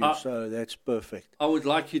 Support you, so that's perfect. I would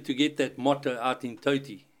like you to get that motto out in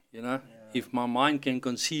Toti, you know. If my mind can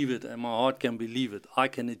conceive it and my heart can believe it, I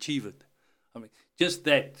can achieve it. I mean, just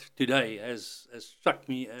that today has struck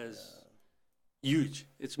me as huge.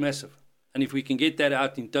 It's massive. And if we can get that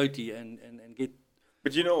out in Toti and get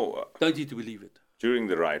But you know, Toti to believe it. during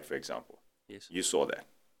the ride, for example, Yes. you saw that.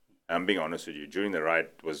 I'm being honest with you. During the ride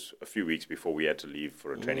was a few weeks before we had to leave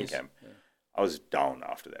for a training camp. Yeah. I was down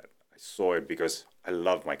after that. I saw it because I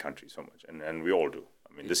love my country so much, and we all do.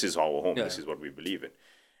 I mean, this is our home. Yeah. This is what we believe in.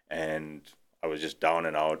 And I was just down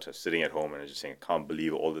and out, sitting at home, and I was just saying, I can't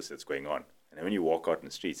believe all this that's going on. And then when you walk out in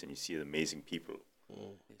the streets and you see the amazing people,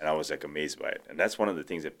 and I was like amazed by it. And that's one of the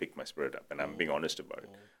things that picked my spirit up, and I'm being honest about it.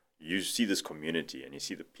 You see this community and you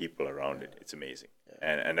see the people around it. It's amazing.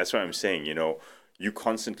 And that's why I'm saying, you know, you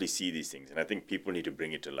constantly see these things, and I think people need to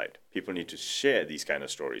bring it to light. People need to share these kind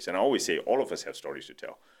of stories. And I always say all of us have stories to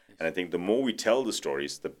tell. And I think the more we tell the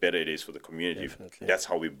stories, the better it is for the community. Definitely. That's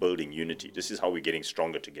how we're building unity. This is how we're getting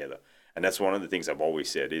stronger together. And that's one of the things I've always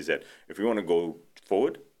said, is that if we want to go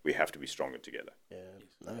forward, we have to be stronger together. Yeah,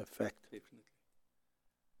 no, fact. Definitely.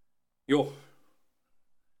 Yo,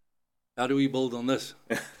 how do we build on this?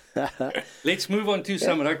 Let's move on to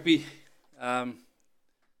some rugby.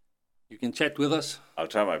 You can chat with us. I'll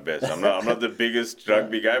try my best. I'm not the biggest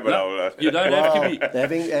rugby guy, but No, I'll... you don't have to be.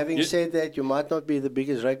 Having said that, you might not be the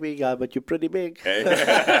biggest rugby guy, but you're pretty big.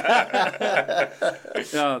 Yeah,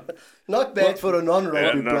 Not bad for a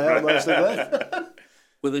non-rugby no, player, right. most of it.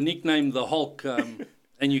 with a nickname, the Hulk,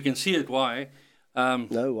 and you can see it. Why?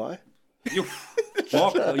 No, why?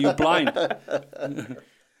 Mark, are you blind?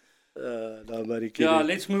 No, Mary Yeah,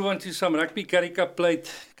 let's move on to some rugby. Currie Cup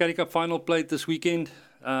final played this weekend.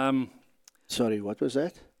 Sorry, what was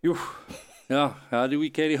that? Yeah, how do we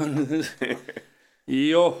carry on with this?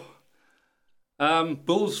 Yo.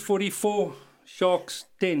 Bulls 44, Sharks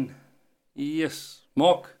 10. Yes.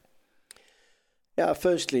 Mark? Yeah,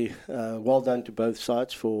 firstly, well done to both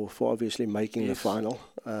sides for obviously making the Yes. final.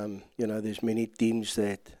 You know, there's many teams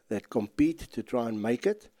that compete to try and make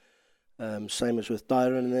it. Same as with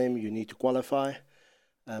Tyron and them, you need to qualify,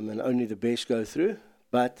 and only the best go through.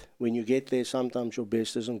 But when you get there, sometimes your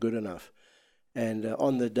best isn't good enough. And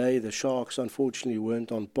on the day, the Sharks unfortunately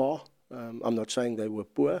weren't on par. I'm not saying they were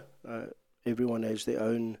poor. Everyone has their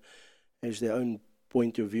own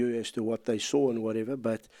point of view as to what they saw and whatever.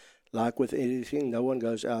 But like with anything, no one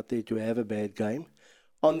goes out there to have a bad game.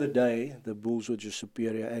 On the day, the Bulls were just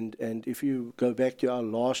superior. And if you go back to our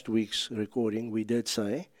last week's recording, we did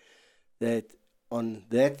say that on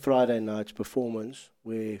that Friday night's performance,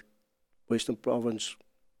 where Western Province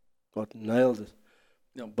got nailed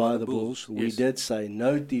by the Bulls, we Yes. did say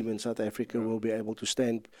no team in South Africa will be able to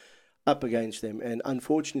stand up against them. And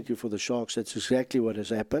unfortunately for the Sharks, that's exactly what has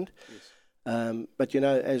happened. Yes. But, you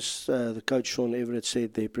know, as the coach Sean Everett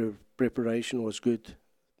said, their preparation was good.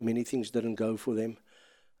 Many things didn't go for them.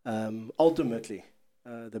 Ultimately,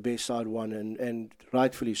 the best side won, and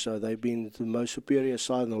rightfully so. They've been the most superior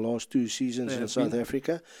side in the last 2 seasons They in have South been.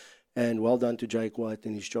 Africa. And well done to Jake White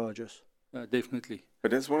and his Chargers. Definitely. But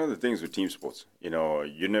that's one of the things with team sports. You know,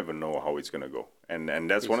 you never know how it's going to go. And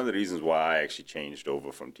that's one of the reasons why I actually changed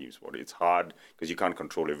over from team sport. It's hard because you can't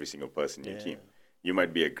control every single person in your team. You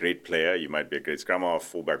might be a great player, you might be a great scrum half,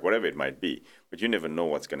 fullback, whatever it might be, but you never know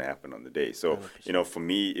what's going to happen on the day. So, 100%. you know, for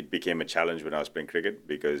me, it became a challenge when I was playing cricket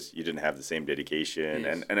because you didn't have the same dedication.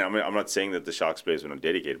 Yes. And I mean, I'm not saying that the Sharks players were not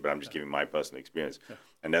dedicated, but I'm just giving my personal experience.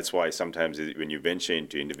 And that's why sometimes when you venture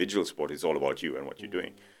into individual sport, it's all about you and what you're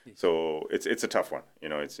doing. So it's a tough one. You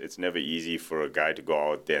know, it's never easy for a guy to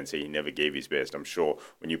go out there and say he never gave his best. I'm sure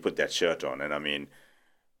when you put that shirt on, and I mean,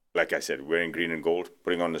 like I said, wearing green and gold,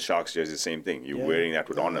 putting on the Sharks jersey, the same thing. You're wearing that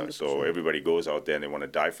with honor. So 100%. everybody goes out there and they want to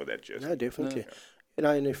die for that jersey. No, definitely. You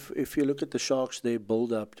know, and if you look at the Sharks, their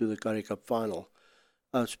build-up to the Currie Cup final,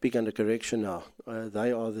 I'll speak under correction now.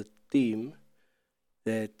 They are the team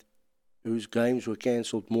whose games were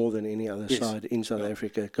cancelled more than any other Yes. side in South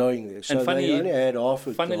Africa going there. So funny- they only had half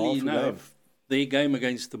a Funnily game. enough, their game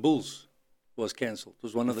against the Bulls was cancelled. It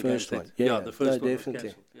was one of the first games. one. That, Yeah, the first no, one definitely.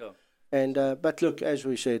 was cancelled. Yeah. And but look, as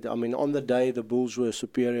we said, I mean, on the day the Bulls were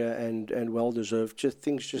superior and well deserved.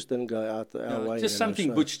 Things just didn't go out our way. Just you know, something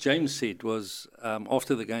so- Butch James said was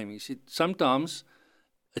after the game. He said sometimes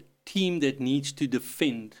a team that needs to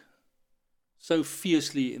defend so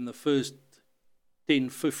fiercely in the first 10,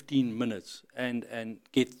 15 minutes and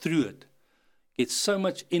get through it, get so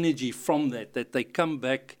much energy from that they come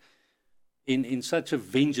back in such a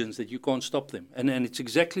vengeance that you can't stop them. And it's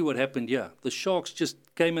exactly what happened here. The Sharks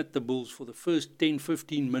just came at the Bulls for the first 10,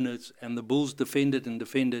 15 minutes, and the Bulls defended and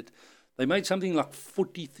defended. They made something like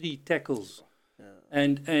 43 tackles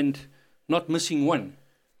and not missing one.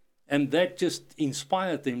 And that just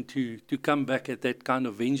inspired them to come back at that kind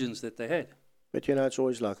of vengeance that they had. But, it's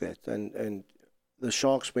always like that. And the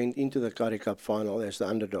Sharks went into the Currie Cup final as the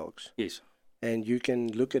underdogs. Yes. And you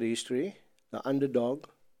can look at history. The underdog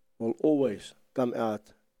will always come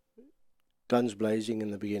out guns blazing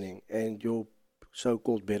in the beginning. And your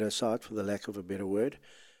so-called better side, for the lack of a better word,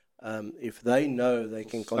 if they know they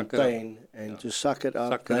can contain and just suck it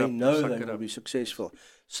up, they know they will be successful.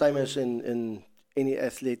 Same as in any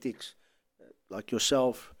athletics, like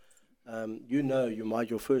yourself,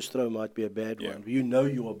 your first throw might be a bad one. You know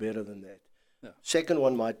you are better than that. Yeah. Second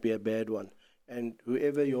one might be a bad one. And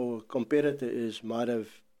whoever your competitor is might have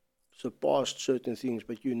surpassed certain things,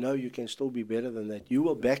 but you can still be better than that. You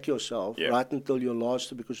will back yourself right until your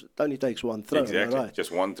last, because it only takes one throw. Exactly, right?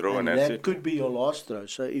 Just one throw and that's it. That could be your last throw.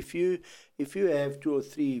 So if you have 2 or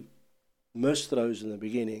 3 missed throws in the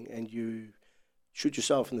beginning and you shoot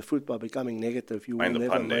yourself in the foot by becoming negative, you will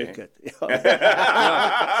never make it. You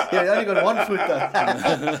only got one foot though.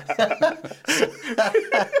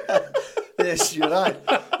 Yes, you're right.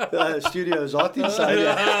 The studio is hot inside.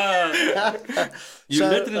 You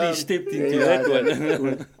literally stepped into that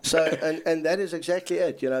one. So, and that is exactly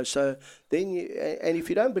it, So then, and if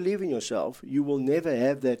you don't believe in yourself, you will never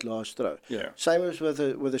have that last throw. Yeah. Same as with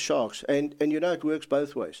the Sharks, and it works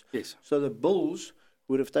both ways. Yes. So the Bulls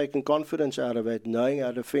would have taken confidence out of it, knowing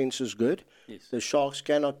our defense is good. Yes. The Sharks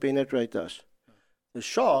cannot penetrate us. The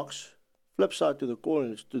Sharks, flip side to the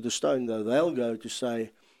corner, to the stone, though, they'll go to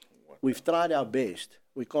say, we've tried our best.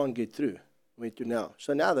 We can't get through. Where to now?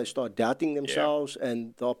 So now they start doubting themselves,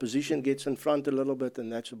 and the opposition gets in front a little bit,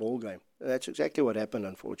 and that's a ball game. That's exactly what happened,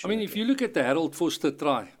 unfortunately. I mean, if you look at the Harold Foster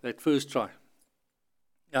try, that first try,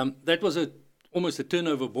 that was almost a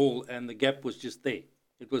turnover ball, and the gap was just there.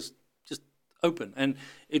 It was just open, and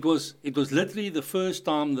it was literally the first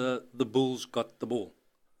time the Bulls got the ball.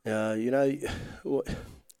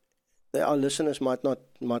 Our listeners might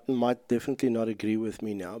definitely not agree with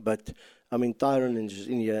me now, but I mean, Tyron is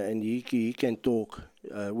in here, and he can talk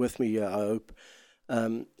with me here, I hope.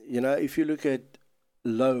 If you look at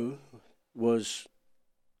Lowe was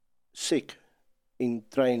sick in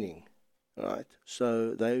training, right?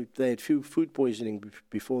 So they had food poisoning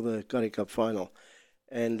before the Currie Cup final.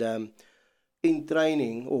 And in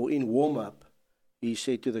training or in warm-up, he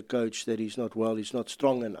said to the coach that he's not well, he's not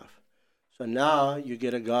strong enough. So now you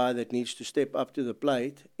get a guy that needs to step up to the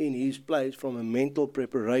plate in his place from a mental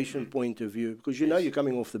preparation point of view, because you're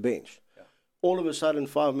coming off the bench. Yeah. All of a sudden,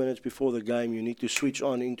 5 minutes before the game, you need to switch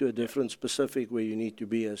on into a different specific where you need to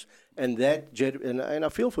be as. And I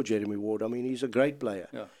feel for Jeremy Ward. I mean, he's a great player.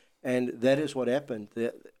 Yeah. And that is what happened.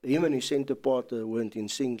 Him and his centre partner weren't in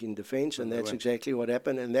sync in defence, and that's exactly what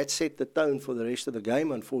happened. And that set the tone for the rest of the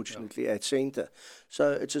game, unfortunately, at centre.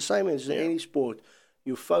 So it's the same as in any sport.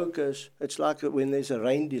 You focus. It's like when there's a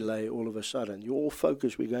rain delay all of a sudden. You all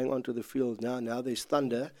focus. We're going onto the field now. Now there's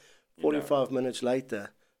thunder. 45 minutes later,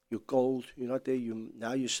 you're cold. You're not there.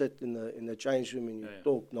 Now you sit in the change room and you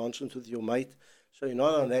talk nonsense with your mate. So you're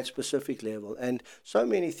not on that specific level. And so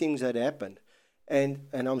many things had happened. And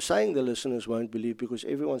I'm saying the listeners won't believe because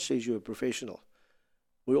everyone says you're a professional.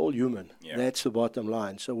 We're all human. Yeah. That's the bottom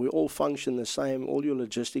line. So we all function the same. All your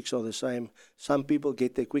logistics are the same. Some people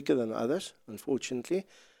get there quicker than others, unfortunately.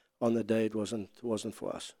 On the day, it wasn't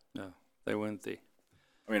for us. No, they weren't there.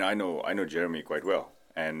 I mean, I know Jeremy quite well,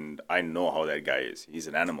 and I know how that guy is. He's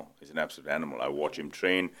an animal. He's an absolute animal. I watch him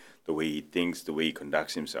train, the way he thinks, the way he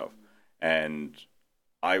conducts himself. And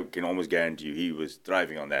I can almost guarantee you he was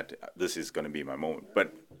thriving on that. This is going to be my moment.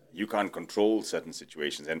 But you can't control certain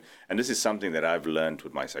situations. And this is something that I've learned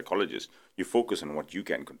with my psychologist. You focus on what you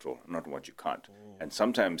can control, not what you can't. And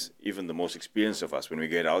sometimes, even the most experienced of us, when we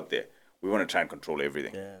get out there, we want to try and control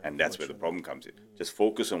everything. Yeah, and that's where the problem comes in. Just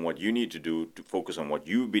focus on what you need to do, to focus on what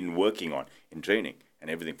you've been working on in training, and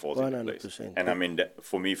everything falls 100%. Into place. And I mean,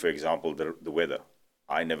 for me, for example, the weather.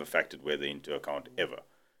 I never factored weather into account ever.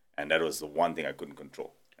 And that was the one thing I couldn't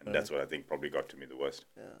control. And that's what I think probably got to me the worst.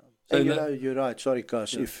 Yeah. So and you're right. Sorry,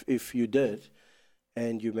 Cass. Yeah. If you did,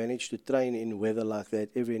 and you manage to train in weather like that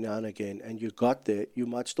every now and again, and you got there, you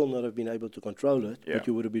might still not have been able to control it, but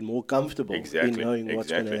you would have been more comfortable in knowing what's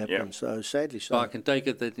going to happen. Yeah. So sadly, so I can take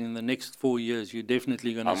it that in the next 4 years, you're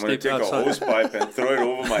definitely going to step outside. I'm going to take a hose pipe and throw it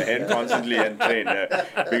over my head constantly and train.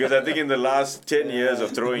 Because I think in the last 10 years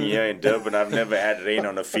of throwing here in Durban, I've never had rain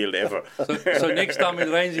on a field ever. So next time it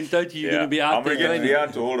rains in Toti, you're going to be out there training. I'm going to get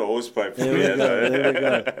Ria to hold a hose pipe for me. There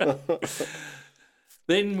we go.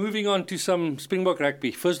 Then moving on to some Springbok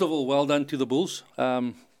rugby. First of all, well done to the Bulls.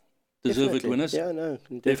 Deserved winners. Yeah, no,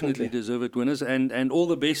 definitely deserved winners. And all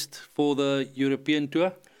the best for the European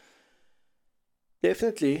tour.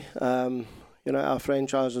 Definitely. Our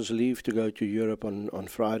franchises leave to go to Europe on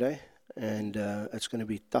Friday. And it's going to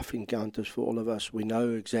be tough encounters for all of us. We know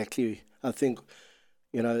exactly, I think,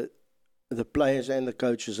 the players and the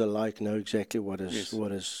coaches alike know exactly what is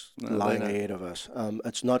lying ahead of us.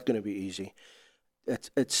 It's not going to be easy.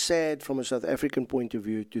 It's sad from a South African point of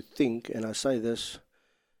view to think, and I say this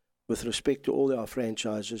with respect to all our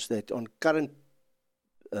franchises, that on current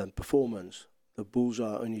performance, the Bulls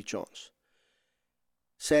are our only chance.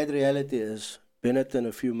 Sad reality is, Benetton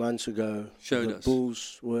a few months ago, the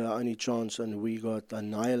Bulls were our only chance, and we got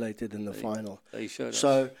annihilated in the final. They showed us.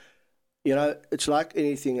 So, it's like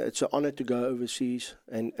anything. It's an honor to go overseas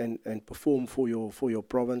and perform for your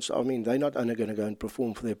province. I mean, they're not only going to go and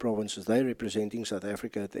perform for their provinces. They're representing South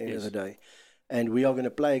Africa at the end of the day. And we are going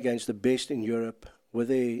to play against the best in Europe with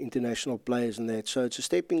their international players and that. So it's a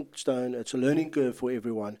stepping stone. It's a learning curve for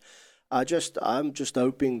everyone. I'm just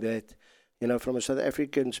hoping that, from a South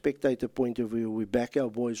African spectator point of view, we back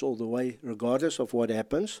our boys all the way, regardless of what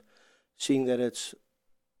happens, seeing that it's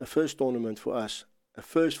a first tournament for us. A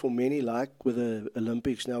first for many, like with the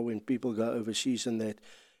Olympics now when people go overseas and that.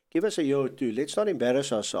 Give us a year or two. Let's not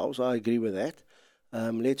embarrass ourselves. I agree with that.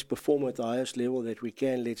 Let's perform at the highest level that we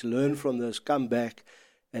can. Let's learn from this, come back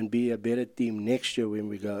and be a better team next year when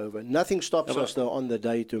we go over. Nothing stops us, though, on the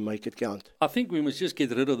day to make it count. I think we must just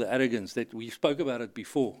get rid of the arrogance that we spoke about it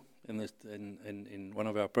before in one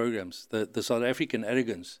of our programs, the South African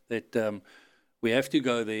arrogance that we have to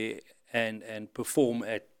go there and perform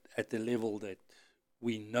at the level that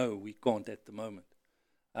we know we can't at the moment.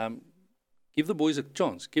 Give the boys a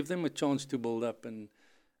chance. Give them a chance to build up and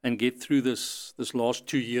get through this last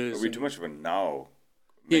 2 years. We're too much of a now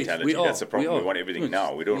mentality. Yes, that's the problem. We want everything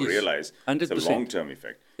now. We don't realize 100%. It's a long-term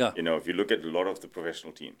effect. Yeah. If you look at a lot of the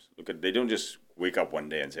professional teams, they don't just wake up one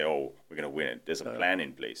day and say, "Oh, we're going to win it." There's a plan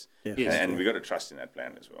in place, and we got to trust in that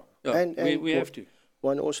plan as well. Yeah, and we have to.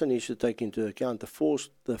 One also needs to take into account the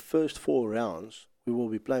first 4 rounds. We will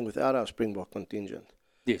be playing without our Springbok contingent.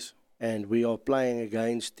 Yes. And we are playing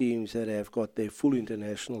against teams that have got their full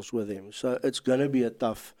internationals with them. So it's going to be a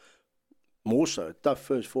tough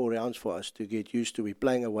first 4 rounds for us to get used to. We're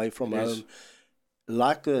playing away from home.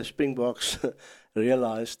 Like the Springboks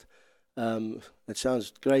realized, it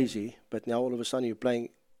sounds crazy, but now all of a sudden you're playing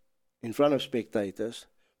in front of spectators,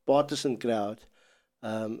 partisan crowd.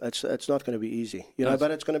 It's not going to be easy, but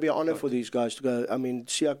it's going to be an honor for these guys to go. I mean,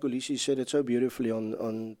 Siya Kolisi said it so beautifully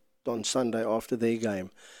on Sunday after their game.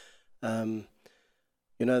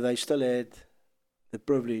 They still had the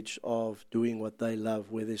privilege of doing what they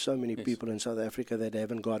love, where there's so many people in South Africa that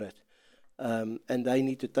haven't got it. And they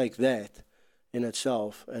need to take that in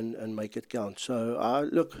itself and make it count. So,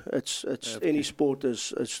 look, it's any sport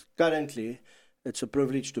is currently, it's a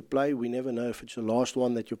privilege to play. We never know if it's the last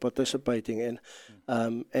one that you're participating in.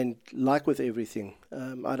 And like with everything,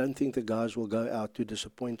 I don't think the guys will go out to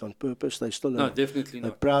disappoint on purpose. They still definitely not.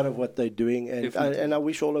 They're proud of what they're doing, and I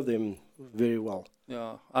wish all of them very well.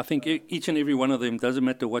 Yeah, I think each and every one of them, doesn't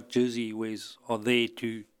matter what jersey he wears, are there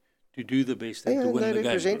to do the best and to win the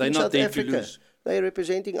game. They're not there to lose. They're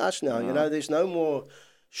representing us now. There's no more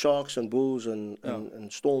Sharks and Bulls and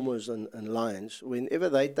Stormers and Lions. Whenever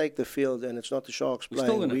they take the field and it's not the Sharks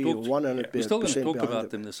playing, we're 100% We're still going to talk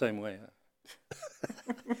about them the same way.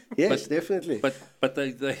 Yes, definitely. But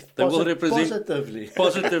they will represent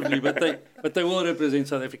positively, but they will represent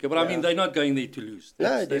South Africa. But I mean, they're not going there to lose.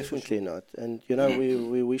 That's definitely not. And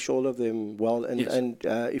we wish all of them well. And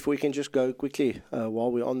if we can just go quickly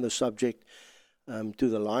while we're on the subject to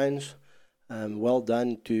the Lions. Well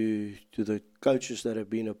done to the coaches that have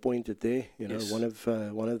been appointed there. One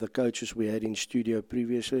of the coaches we had in studio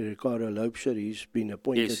previously, Ricardo Loubser, he's been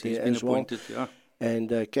appointed there as well. Yeah. And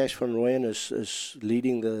Cash van Rooyen is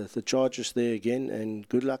leading the charges there again. And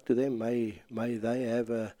good luck to them. May they have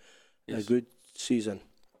a good season.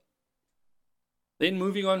 Then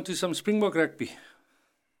moving on to some Springbok rugby.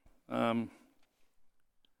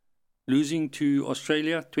 Losing to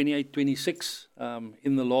Australia 28-26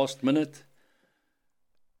 in the last minute.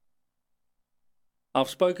 I've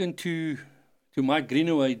spoken to Mike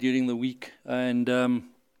Greenaway during the week, and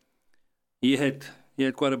he had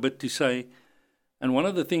quite a bit to say. And one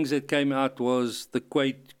of the things that came out was the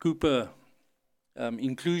Quade Cooper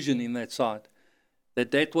inclusion in that side.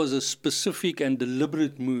 That was a specific and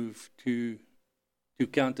deliberate move to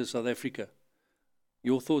counter South Africa.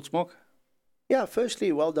 Your thoughts, Mark? Yeah,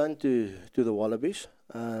 firstly, well done to the Wallabies,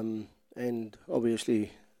 and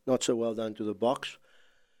obviously not so well done to the Boks.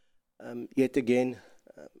 Yet again,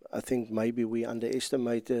 I think maybe we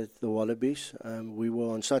underestimated the Wallabies. We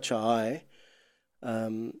were on such a high.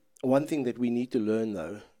 One thing that we need to learn,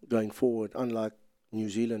 though, going forward, unlike New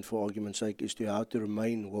Zealand, for argument's sake, is how to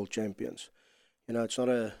remain world champions. You know, it's not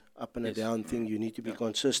a up and a down thing. You need to be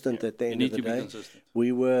consistent at the end of the day.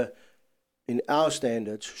 We were, in our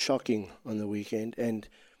standards, shocking on the weekend, and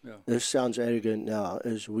this sounds arrogant now,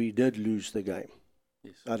 is we did lose the game.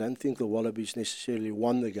 Yes. I don't think the Wallabies necessarily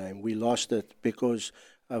won the game. We lost it because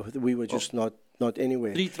we were just not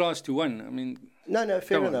anywhere. 3 tries to 1. I mean, no,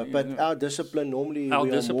 fair enough. But our discipline, normally we are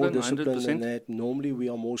more disciplined 100%. than that. Normally we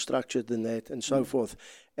are more structured than that, and so forth.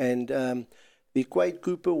 And the Quade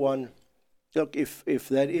Cooper one, look, if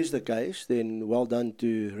that is the case, then well done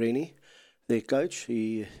to Rennie, their coach.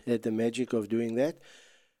 He had the magic of doing that.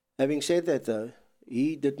 Having said that, though,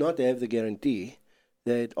 he did not have the guarantee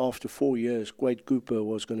that after 4 years, Quade Cooper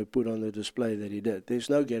was going to put on the display that he did. There's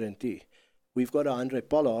no guarantee. We've got Andre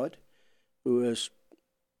Pollard, who is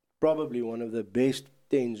probably one of the best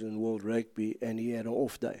 10s in world rugby, and he had an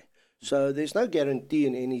off day. So there's no guarantee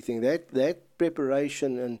in anything. That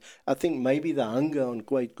preparation, and I think maybe the hunger on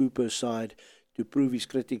Quade Cooper's side to prove his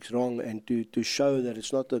critics wrong and to show that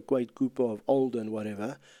it's not the Quade Cooper of old and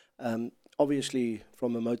whatever. Obviously,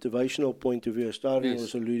 from a motivational point of view, as Starling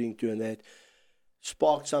was alluding to, and that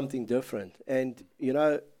sparked something different. And, you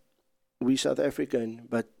know, we South African,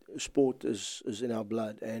 but sport is in our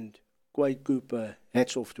blood. And Quade Cooper,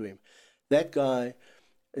 hats off to him. That guy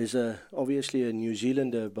is obviously a New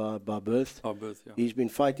Zealander by birth. By birth, yeah. He's been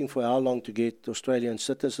fighting for how long to get Australian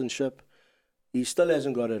citizenship. He still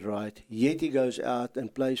hasn't got it right. Yet he goes out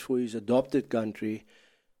and plays for his adopted country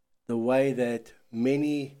the way that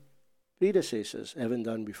many predecessors haven't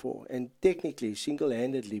done before. And technically,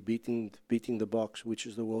 single-handedly beating the Boks, which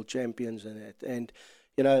is the world champions and that. And,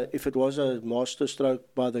 you know, if it was a master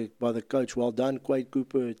stroke by the coach, well done. Quade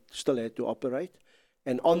Cooper still had to operate.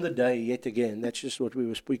 And on the day, yet again, that's just what we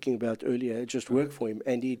were speaking about earlier, it just worked for him,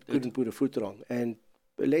 and he couldn't put a foot wrong. And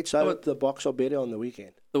let's hope the Boks are better on the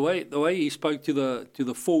weekend. The way he spoke to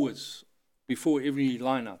the forwards before every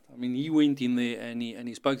line-out, I mean, he went in there and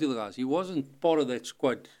he spoke to the guys. He wasn't part of that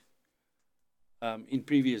squad in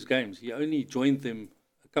previous games. He only joined them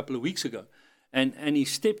a couple of weeks ago. And he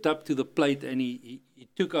stepped up to the plate, and he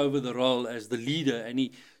took over the role as the leader, and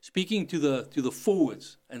he speaking to the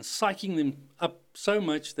forwards and psyching them up so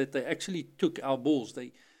much that they actually took our balls.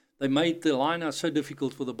 They made the line out so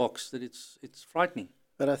difficult for the Boks that it's frightening.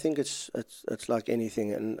 But I think it's like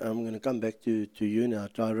anything, and I'm going to come back to you now,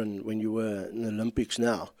 Tyron, when you were in the Olympics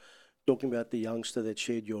now, talking about the youngster that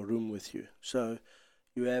shared your room with you. So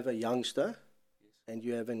you have a youngster, and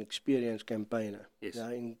you have an experienced campaigner. Yes. Now,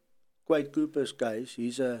 in Quade Cooper's case,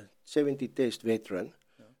 he's a 70-test veteran.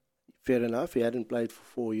 Yeah. Fair enough, he hadn't played for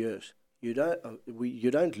 4 years. You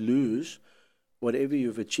don't lose whatever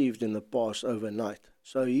you've achieved in the past overnight.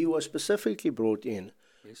 So he was specifically brought in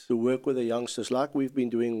to work with the youngsters, like we've been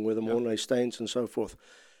doing with the Mornay Steins and so forth.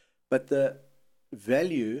 But the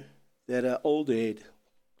value that an old head,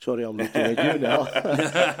 sorry, I'm looking at you now,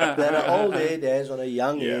 that an old head has on a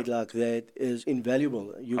young head like that is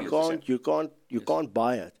invaluable. You 100%. can't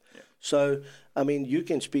buy it. So, I mean, you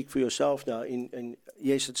can speak for yourself now. And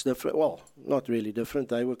yes, it's different. Well, not really different.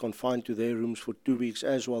 They were confined to their rooms for 2 weeks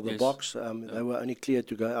as well. The Boks, they were only cleared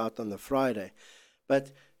to go out on the Friday.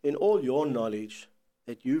 But in all your knowledge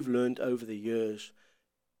that you've learned over the years,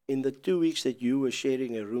 in the 2 weeks that you were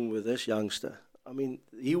sharing a room with this youngster, I mean,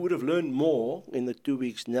 he would have learned more in the 2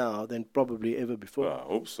 weeks now than probably ever before. I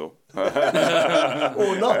hope so.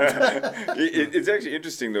 Or not. It's actually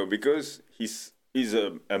interesting, though, because he's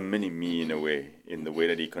a mini me in a way, in the way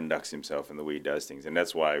that he conducts himself and the way he does things. And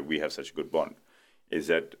that's why we have such a good bond, is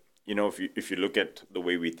that, you know, if you look at the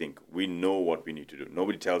way we think, we know what we need to do.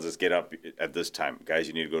 Nobody tells us, get up at this time. Guys,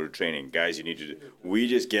 you need to go to training. Guys, you need to do. We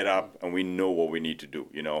just get up and we know what we need to do,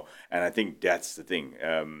 you know. And I think that's the thing.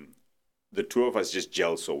 The two of us just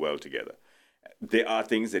gel so well together. There are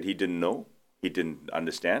things that he didn't know, he didn't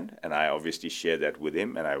understand, and I obviously shared that with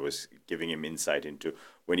him, and I was giving him insight into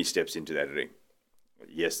when he steps into that ring.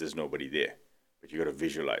 Yes, there's nobody there, but you got to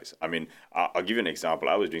visualize. I mean, I'll give you an example.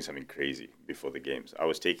 I was doing something crazy before the games. I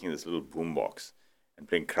was taking this little boombox, and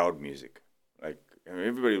playing crowd music. Like, I mean,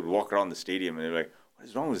 everybody would walk around the stadium and they're like, what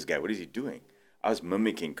is wrong with this guy? What is he doing? I was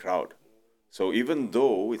mimicking crowd. So even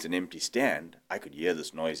though it's an empty stand, I could hear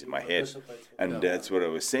this noise in my head. And that's what I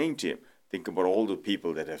was saying to him. Think about all the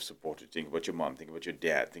people that have supported. Think about your mom. Think about your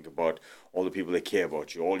dad. Think about all the people that care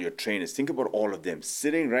about you, all your trainers. Think about all of them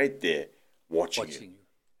sitting right there watching you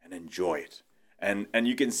and enjoy it. And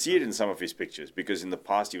you can see it in some of his pictures, because in the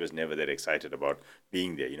past he was never that excited about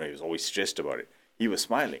being there. You know, he was always stressed about it. He was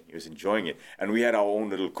smiling. He was enjoying it. And we had our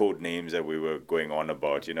own little code names that we were going on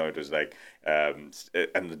about. You know, it was like, and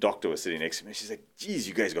the doctor was sitting next to me. She's like, geez,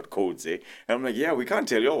 you guys got codes, eh? And I'm like, yeah, we can't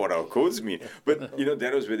tell you all what our codes mean. But, you know,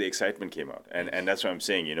 that was where the excitement came out. And that's what I'm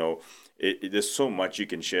saying, you know, there's so much you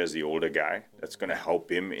can share as the older guy that's going to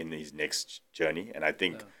help him in his next journey. And I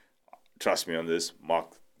think, trust me on this,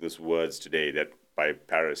 mark those words today, that by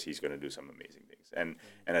Paris, he's going to do some amazing things. And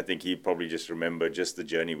I think he probably just remembered just the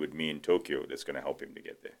journey with me in Tokyo that's going to help him to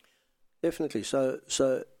get there. Definitely. So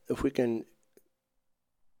if we can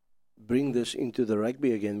bring this into the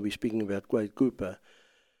rugby again, we're speaking about Quade Cooper.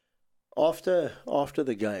 After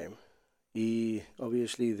the game, he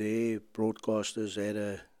obviously, their broadcasters had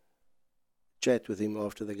a chat with him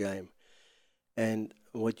after the game. And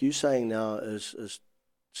what you're saying now is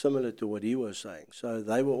similar to what he was saying. So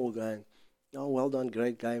they were all going, oh, well done,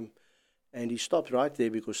 great game. And he stopped right there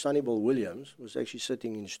because Sunnyball Williams was actually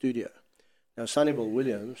sitting in studio. Now, Sunnyball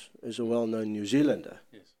Williams is a well-known New Zealander,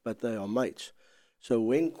 but they are mates. So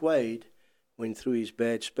when Quade went through his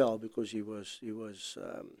bad spell, because he was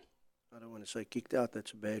I don't want to say kicked out,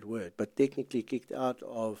 that's a bad word, but technically kicked out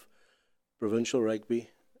of provincial rugby.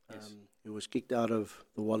 He was kicked out of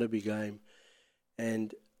the Wallaby game.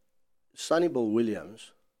 And Sunnyball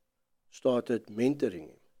Williams started mentoring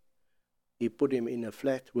him. He put him in a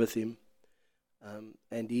flat with him.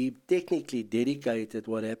 And he technically dedicated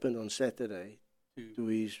what happened on Saturday to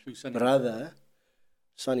his brother,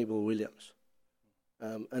 Sunnyball Williams.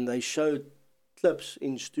 And they showed clips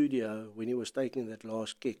in studio when he was taking that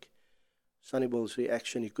last kick. Sunnyball's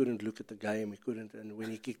reaction, he couldn't look at the game, and when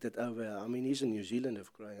he kicked it over, I mean, he's a New Zealander,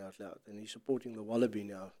 for crying out loud, and he's supporting the Wallaby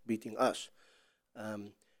now, beating us.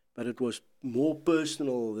 But it was more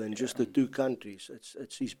personal than just the two countries.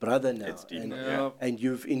 It's his brother now. It's deep, and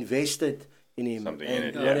you've invested in him something and in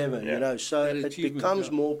it, whatever, yeah. you know. So it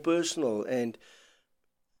becomes more personal, and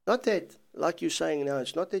not that, like you're saying now,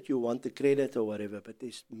 it's not that you want the credit or whatever, but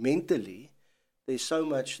there's so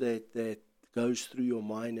much that goes through your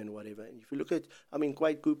mind and whatever. And if you look at, I mean,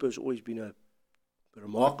 Quade Cooper's always been a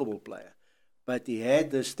remarkable player, but he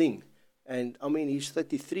had this thing, and I mean, he's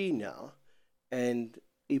 33 now, and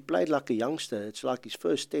he played like a youngster. It's like his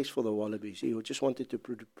first test for the Wallabies. He just wanted to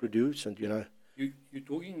produce, and you know. You're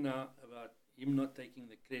talking now about him not taking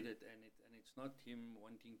the credit, and it's not him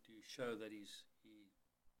wanting to show that he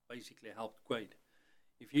basically helped Quade.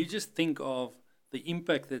 If you just think of the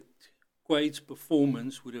impact that Quade's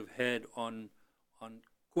performance would have had on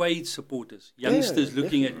Quade's supporters, youngsters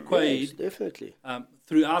looking at Quade, yes, definitely,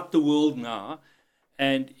 throughout the world now,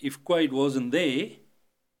 and if Quade wasn't there,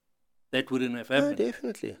 that wouldn't have happened. No,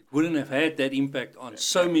 definitely. It wouldn't have had that impact on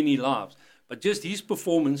so many lives. But just his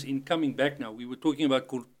performance in coming back now, we were talking about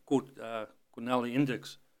Cornel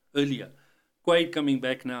Hendricks earlier. Quade coming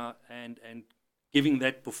back now and giving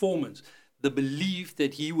that performance, the belief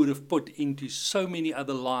that he would have put into so many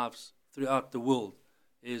other lives throughout the world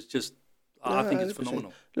is just, I think it's 100%.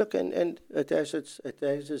 Phenomenal. Look, and it has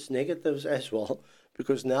its negatives as well,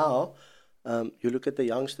 because now you look at the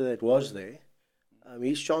youngster that was there,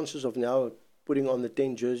 his chances of now putting on the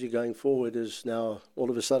 10 jersey going forward is now all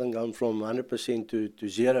of a sudden gone from 100% to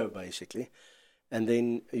zero, basically. And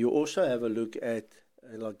then you also have a look at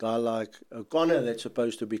a guy like O'Connor that's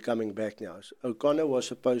supposed to be coming back now. So O'Connor was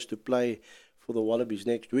supposed to play for the Wallabies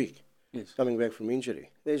next week, coming back from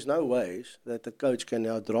injury. There's no ways that the coach can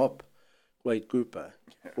now drop Quade Cooper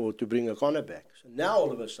or to bring O'Connor back. So now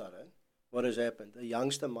all of a sudden, what has happened? The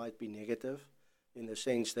youngster might be negative in the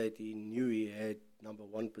sense that he knew he had number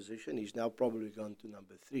 1 position. He's now probably gone to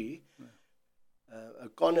number 3.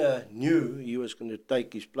 O'Connor knew he was going to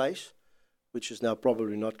take his place, which is now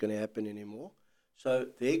probably not going to happen anymore. So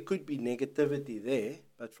there could be negativity there,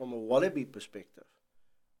 but from a Wallaby perspective,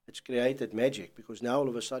 it's created magic, because now all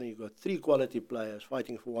of a sudden you've got 3 quality players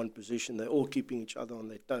fighting for 1 position. They're all keeping each other on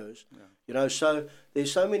their toes. Yeah. You know, so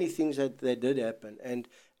there's so many things that did happen.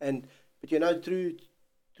 But you know,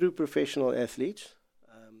 through professional athletes,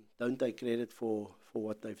 don't take credit for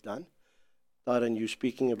what they've done. Tyron, you're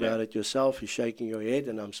speaking about it yourself. You're shaking your head,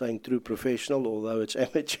 and I'm saying true professional, although it's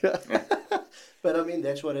amateur. But I mean,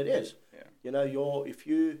 that's what it is. Yeah. You know, if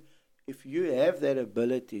if you have that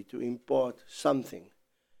ability to impart something,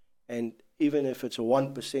 and even if it's a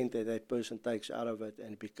 1% that person takes out of it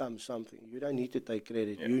and becomes something, you don't need to take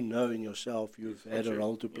credit. Yeah. You know in yourself you've had a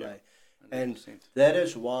role to play. Yeah. And 100%. that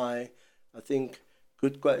is why I think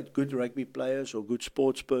good rugby players or good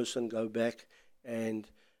sports person go back and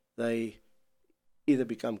they either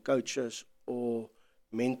become coaches or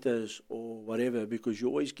mentors or whatever, because you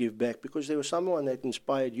always give back, because there was someone that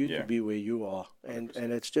inspired you to be where you are, and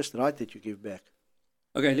it's just right that you give back.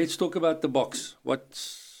 Okay, let's talk about the Boks.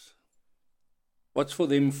 What's for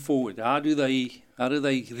them forward? How do they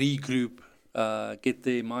regroup, get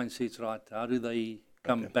their mindsets right? How do they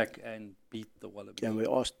come back and beat the Wallabies? Can we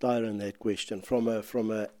ask Tyron that question from a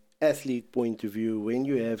athlete point of view? When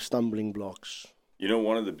you have stumbling blocks,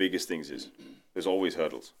 One of the biggest things is there's always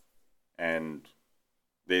hurdles, and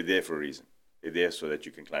they're there for a reason. They're there so that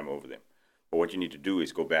you can climb over them. But what you need to do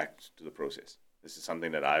is go back to the process. This is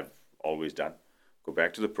something that I've always done. Go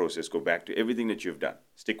back to the process. Go back to everything that you've done.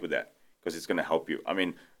 Stick with that, because it's going to help you. I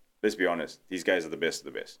mean, let's be honest. These guys are the best of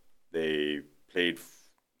the best. They played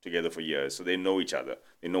together for years, so they know each other.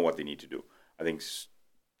 They know what they need to do. I think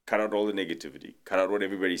cut out all the negativity. Cut out what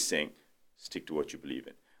everybody's saying. Stick to what you believe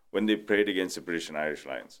in. When they played against the British and Irish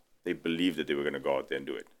Lions, they believed that they were going to go out there and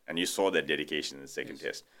do it. And you saw that dedication in the second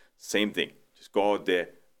test. Same thing. Just go out there,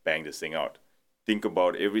 bang this thing out. Think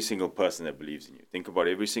about every single person that believes in you. Think about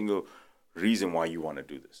every single reason why you want to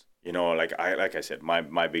do this. Like I said,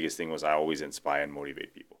 my biggest thing was I always inspire and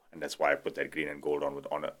motivate people. And that's why I put that green and gold on with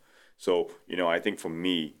honor. So, I think for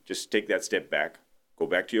me, just take that step back, go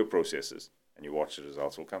back to your processes, and you watch the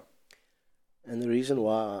results will come. and the reason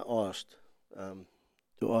why I asked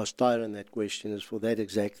to ask Tyron that question is for that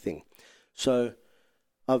exact thing. So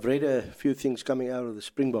I've read a few things coming out of the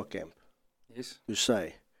Springbok camp. Yes. Who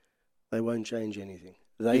say they won't change anything.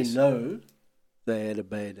 They know they had a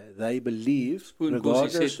bad day. They believe,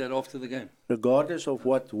 Regardless, he said that after the game. Regardless of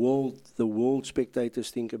what the world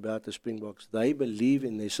spectators think about the Springboks, they believe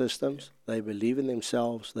in their systems. They believe in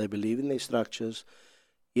themselves. They believe in their structures.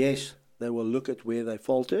 Yes, they will look at where they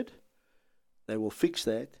faltered. They will fix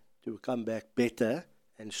that to come back better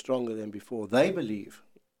and stronger than before. They believe,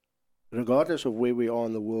 regardless of where we are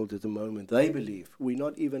in the world at the moment, they believe we're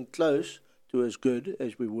not even close to as good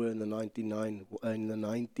as we were in the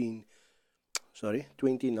 2019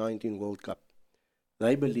 World Cup.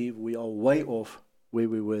 They believe we are way off where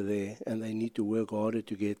we were there, and they need to work harder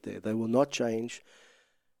to get there. They will not change.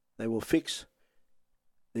 They will fix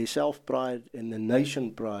their self-pride, and the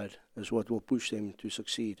nation pride is what will push them to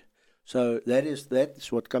succeed. So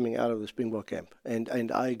that's what coming out of the Springbok camp.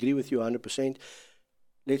 And I agree with you 100%.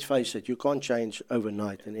 Let's face it, you can't change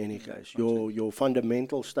overnight in any case. Your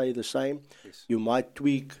fundamentals stay the same. Yes. You might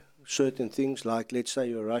tweak certain things, like let's say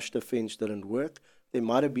your rush defense didn't work. There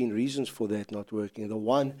might have been reasons for that not working.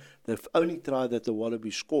 The only try that the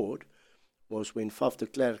Wallabies scored was when Faf de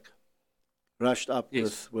Klerk rushed up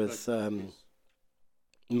with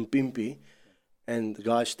Mpimpi, and the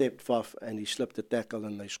guy stepped Faf and he slipped the tackle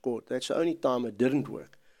and they scored. That's the only time it didn't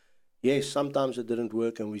work. Yes, sometimes it didn't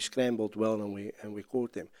work and we scrambled well and we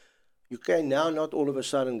caught them. You can now not all of a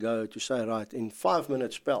sudden go to say, right, in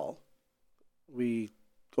 5-minute spell, we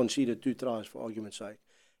conceded 2 tries for argument's sake.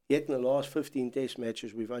 Yet in the last 15 test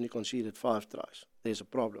matches, we've only conceded 5 tries. There's a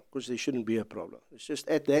problem, because there shouldn't be a problem. It's just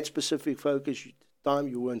at that specific focus time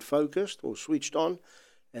you weren't focused or switched on,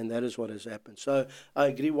 and that is what has happened. So I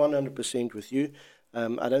agree 100% with you.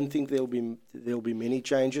 I don't think there'll be many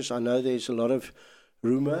changes. I know there's a lot of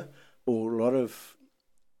rumor or a lot of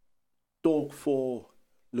talk for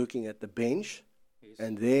looking at the bench,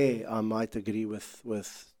 and there I might agree with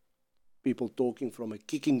people talking from a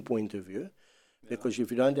kicking point of view, because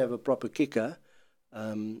if you don't have a proper kicker,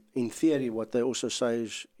 in theory, what they also say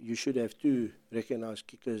is you should have 2 recognized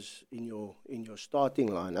kickers in your starting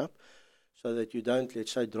lineup, so that you don't,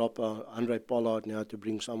 let's say, drop Andre Pollard now to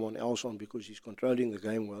bring someone else on because he's controlling the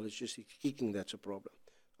game well. It's just he's kicking that's a problem.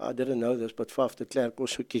 I didn't know this, but Faf de Klerk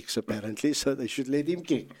also kicks apparently, so they should let him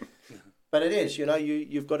kick. But it is,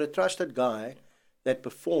 you've got a trusted guy that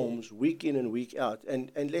performs week in and week out.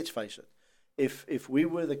 And let's face it, if we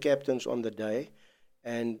were the captains on the day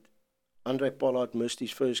and Andre Pollard missed his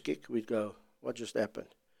first kick, we'd go, what just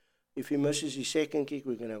happened? If he misses his second kick,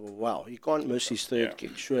 we're going to go, wow, he can't miss his third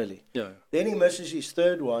kick, surely. Yeah. Then he misses his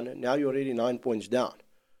third one, and now you're already 9 points down.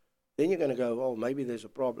 Then you're going to go, oh, maybe there's a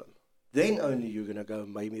problem. Then only you're going to go,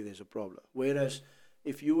 maybe there's a problem. Whereas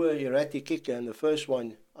if you were a erratic kicker and the first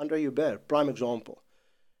one, Andre Hubert, prime example,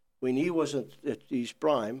 when he was at his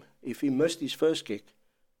prime, if he missed his first kick,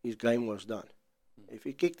 his game was done. If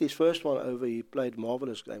he kicked his first one over, he played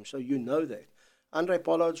marvelous game. So you know that. Andre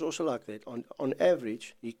Pollard's also like that. On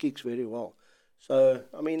average, he kicks very well. So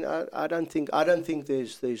I mean, I don't think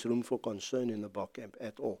there's room for concern in the Bok camp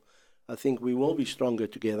at all. I think we will be stronger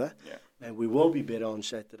together, and we will be better on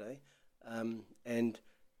Saturday. And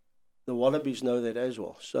the Wallabies know that as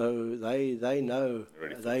well. So they know.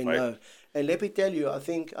 And let me tell you, I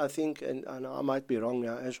think, and I might be wrong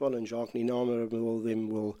now as well. And Jacques Nienaber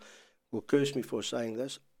will curse me for saying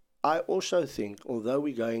this. I also think, although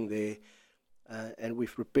we're going there, and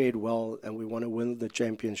we've prepared well, and we want to win the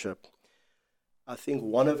championship, I think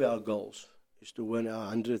one of our goals is to win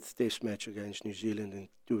our 100th Test match against New Zealand in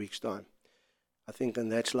 2 weeks' time. I think,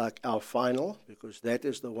 and that's like our final, because that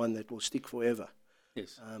is the one that will stick forever.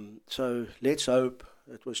 Yes. So let's hope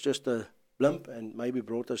it was just a blimp and maybe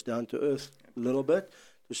brought us down to earth a little bit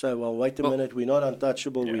to say, well, wait a minute, we're not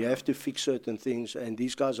untouchable. We have to fix certain things, and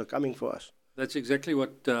these guys are coming for us. That's exactly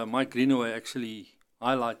what Mike Greenaway actually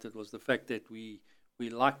highlighted, was the fact that we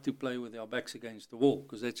like to play with our backs against the wall,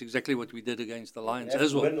 because that's exactly what we did against the Lions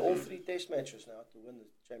as well. We win all 3 Test matches now to win the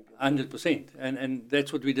championship. 100%. And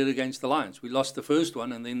that's what we did against the Lions. We lost the first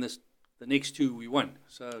one, and then the next 2 we won.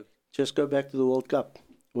 So just go back to the World Cup.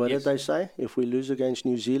 What did they say? If we lose against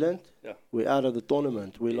New Zealand, we're out of the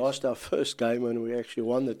tournament. We lost our first game and we actually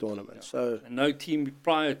won the tournament. So and no team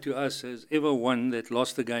prior to us has ever won that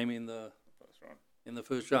lost the game in the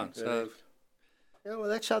first round. So yeah, well,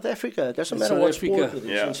 that's South Africa. It doesn't matter what sport it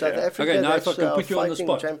is. In South Africa, okay, now that's if I can put you on the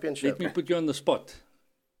spot, championship. let me put you on the spot.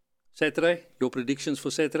 Saturday, your predictions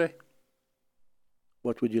for Saturday?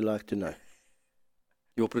 What would you like to know?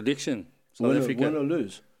 Your prediction, South Africa. Win or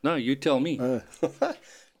lose? No, you tell me.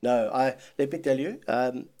 No, let me tell you.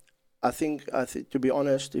 I think to be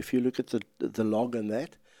honest, if you look at the log and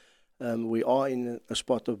that, we are in a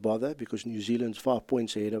spot of bother because New Zealand's 5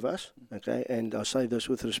 points ahead of us. Okay, and I say this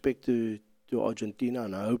with respect to Argentina,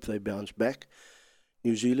 and I hope they bounce back.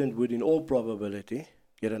 New Zealand would, in all probability,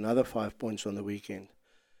 get another 5 points on the weekend.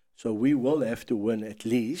 So we will have to win at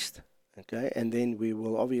least. Okay, and then we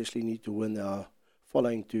will obviously need to win our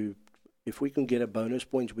following two. If we can get a bonus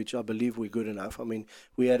point, which I believe we're good enough. I mean,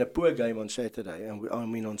 we had a poor game on Saturday,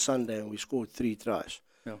 on Sunday, and we scored 3 tries.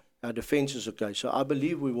 Yeah. Our defense is okay, so I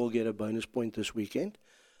believe we will get a bonus point this weekend.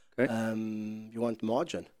 Okay. You want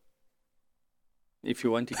margin? If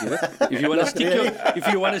you want to give it, if you want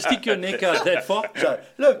to stick your neck out that far. So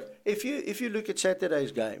look, if you look at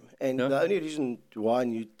Saturday's game, and the only reason why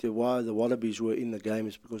the Wallabies were in the game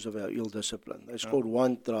is because of our ill discipline. They scored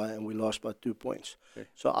 1 try and we lost by 2 points. Okay.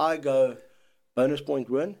 So I go bonus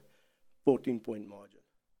point win, 14-point margin.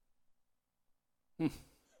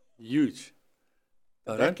 Huge.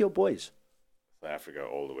 Back your boys. South Africa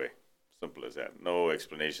all the way. Simple as that. No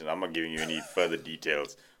explanation. I'm not giving you any further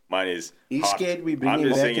details. Mine is he's scared we bring him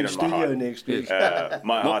back in studio next week.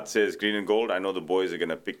 My heart says green and gold. I know the boys are going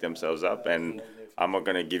to pick themselves up, and I'm not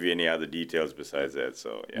going to give you any other details besides that.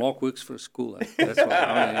 So Mark works for a school. That's why.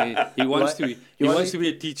 I mean, he wants to be. He wants to be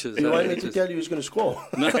a teacher. You want me to tell you who's going to score?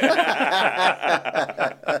 I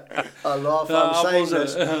laugh. I'm saying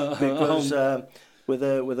this because with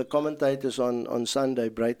the commentators on Sunday,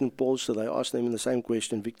 Brayton Paulster, they asked them the same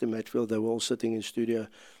question. Victor Matfield, they were all sitting in studio.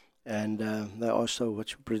 And they asked, so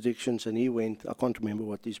what's your predictions? And he went, I can't remember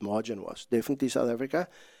what his margin was. Definitely South Africa.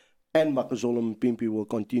 And Makazole Mpimpi will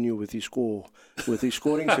continue with his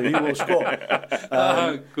scoring, so he will score.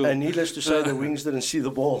 Cool. And needless to say, the Wings didn't see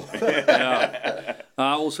the ball. I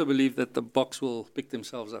also believe that the Boks will pick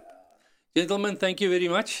themselves up. Gentlemen, thank you very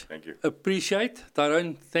much. Thank you. Appreciate.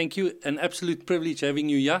 Tyrone, thank you. An absolute privilege having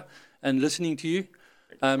you here and listening to you.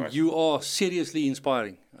 You are seriously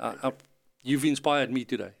inspiring. You've inspired me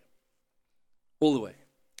today. All the way.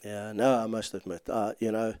 Yeah, no, I must admit. I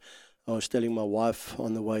was telling my wife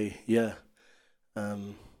on the way here. I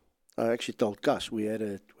actually told Gus we had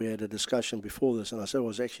a discussion before this, and I said I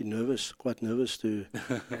was actually quite nervous to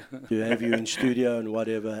have you in studio and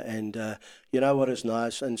whatever. And you know what is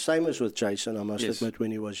nice, and same as with Jason, I must admit, when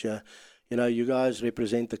he was here. You know, you guys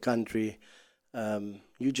represent the country.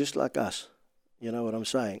 You're just like us. You know what I'm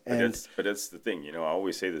saying? But that's the thing. You know, I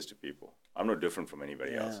always say this to people. I'm no different from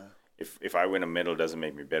anybody else. If I win a medal, doesn't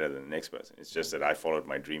make me better than the next person. It's just that I followed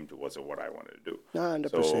my dream towards what I wanted to do. 100%.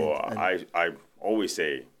 So I always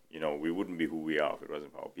say, you know, we wouldn't be who we are if it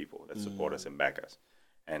wasn't for our people that support us and back us.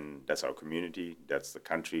 And that's our community, that's the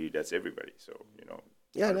country, that's everybody. So, you know.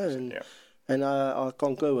 Yeah, no, and I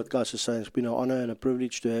concur with Gus is saying. It's been an honor and a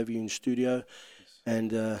privilege to have you in studio. Yes. And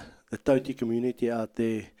the Toti community out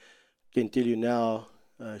there can tell you now,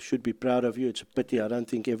 should be proud of you. It's a pity I don't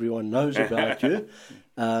think everyone knows about you,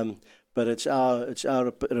 but it's our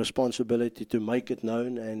responsibility to make it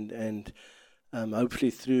known. And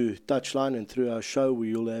Hopefully through Touchline and through our show,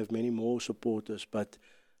 we will have many more supporters. But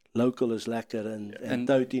local is lekker, and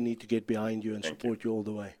Toti need to get behind you and support you all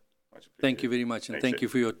the way. Thank you very much, and thank you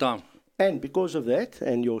for your time. And because of that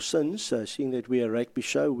and your sins, seeing that we're a rugby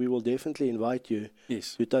show, we will definitely invite you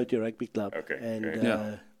to Toti Rugby Club.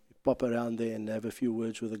 And pop around there and have a few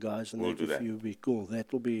words with the guys, and if you'll be cool.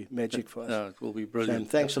 That will be magic for us. Yeah, it will be brilliant. Sam,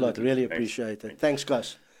 thanks a lot. Really appreciate it. Thanks,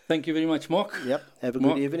 Gus. Thank you very much, Mark. Yep. Have a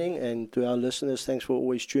good evening. And to our listeners, thanks for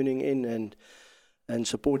always tuning in and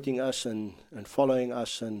supporting us and following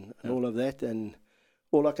us and all of that. And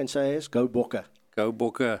all I can say is go Bokke. Go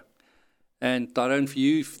Bokke. And Tyrone, for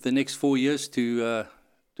you, the next 4 years to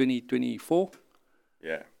 2024.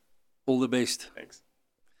 Yeah. All the best. Thanks.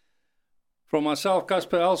 From myself,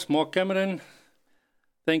 Casper Els, Mark Cameron,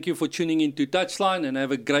 thank you for tuning in to Touchline, and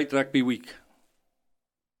have a great rugby week.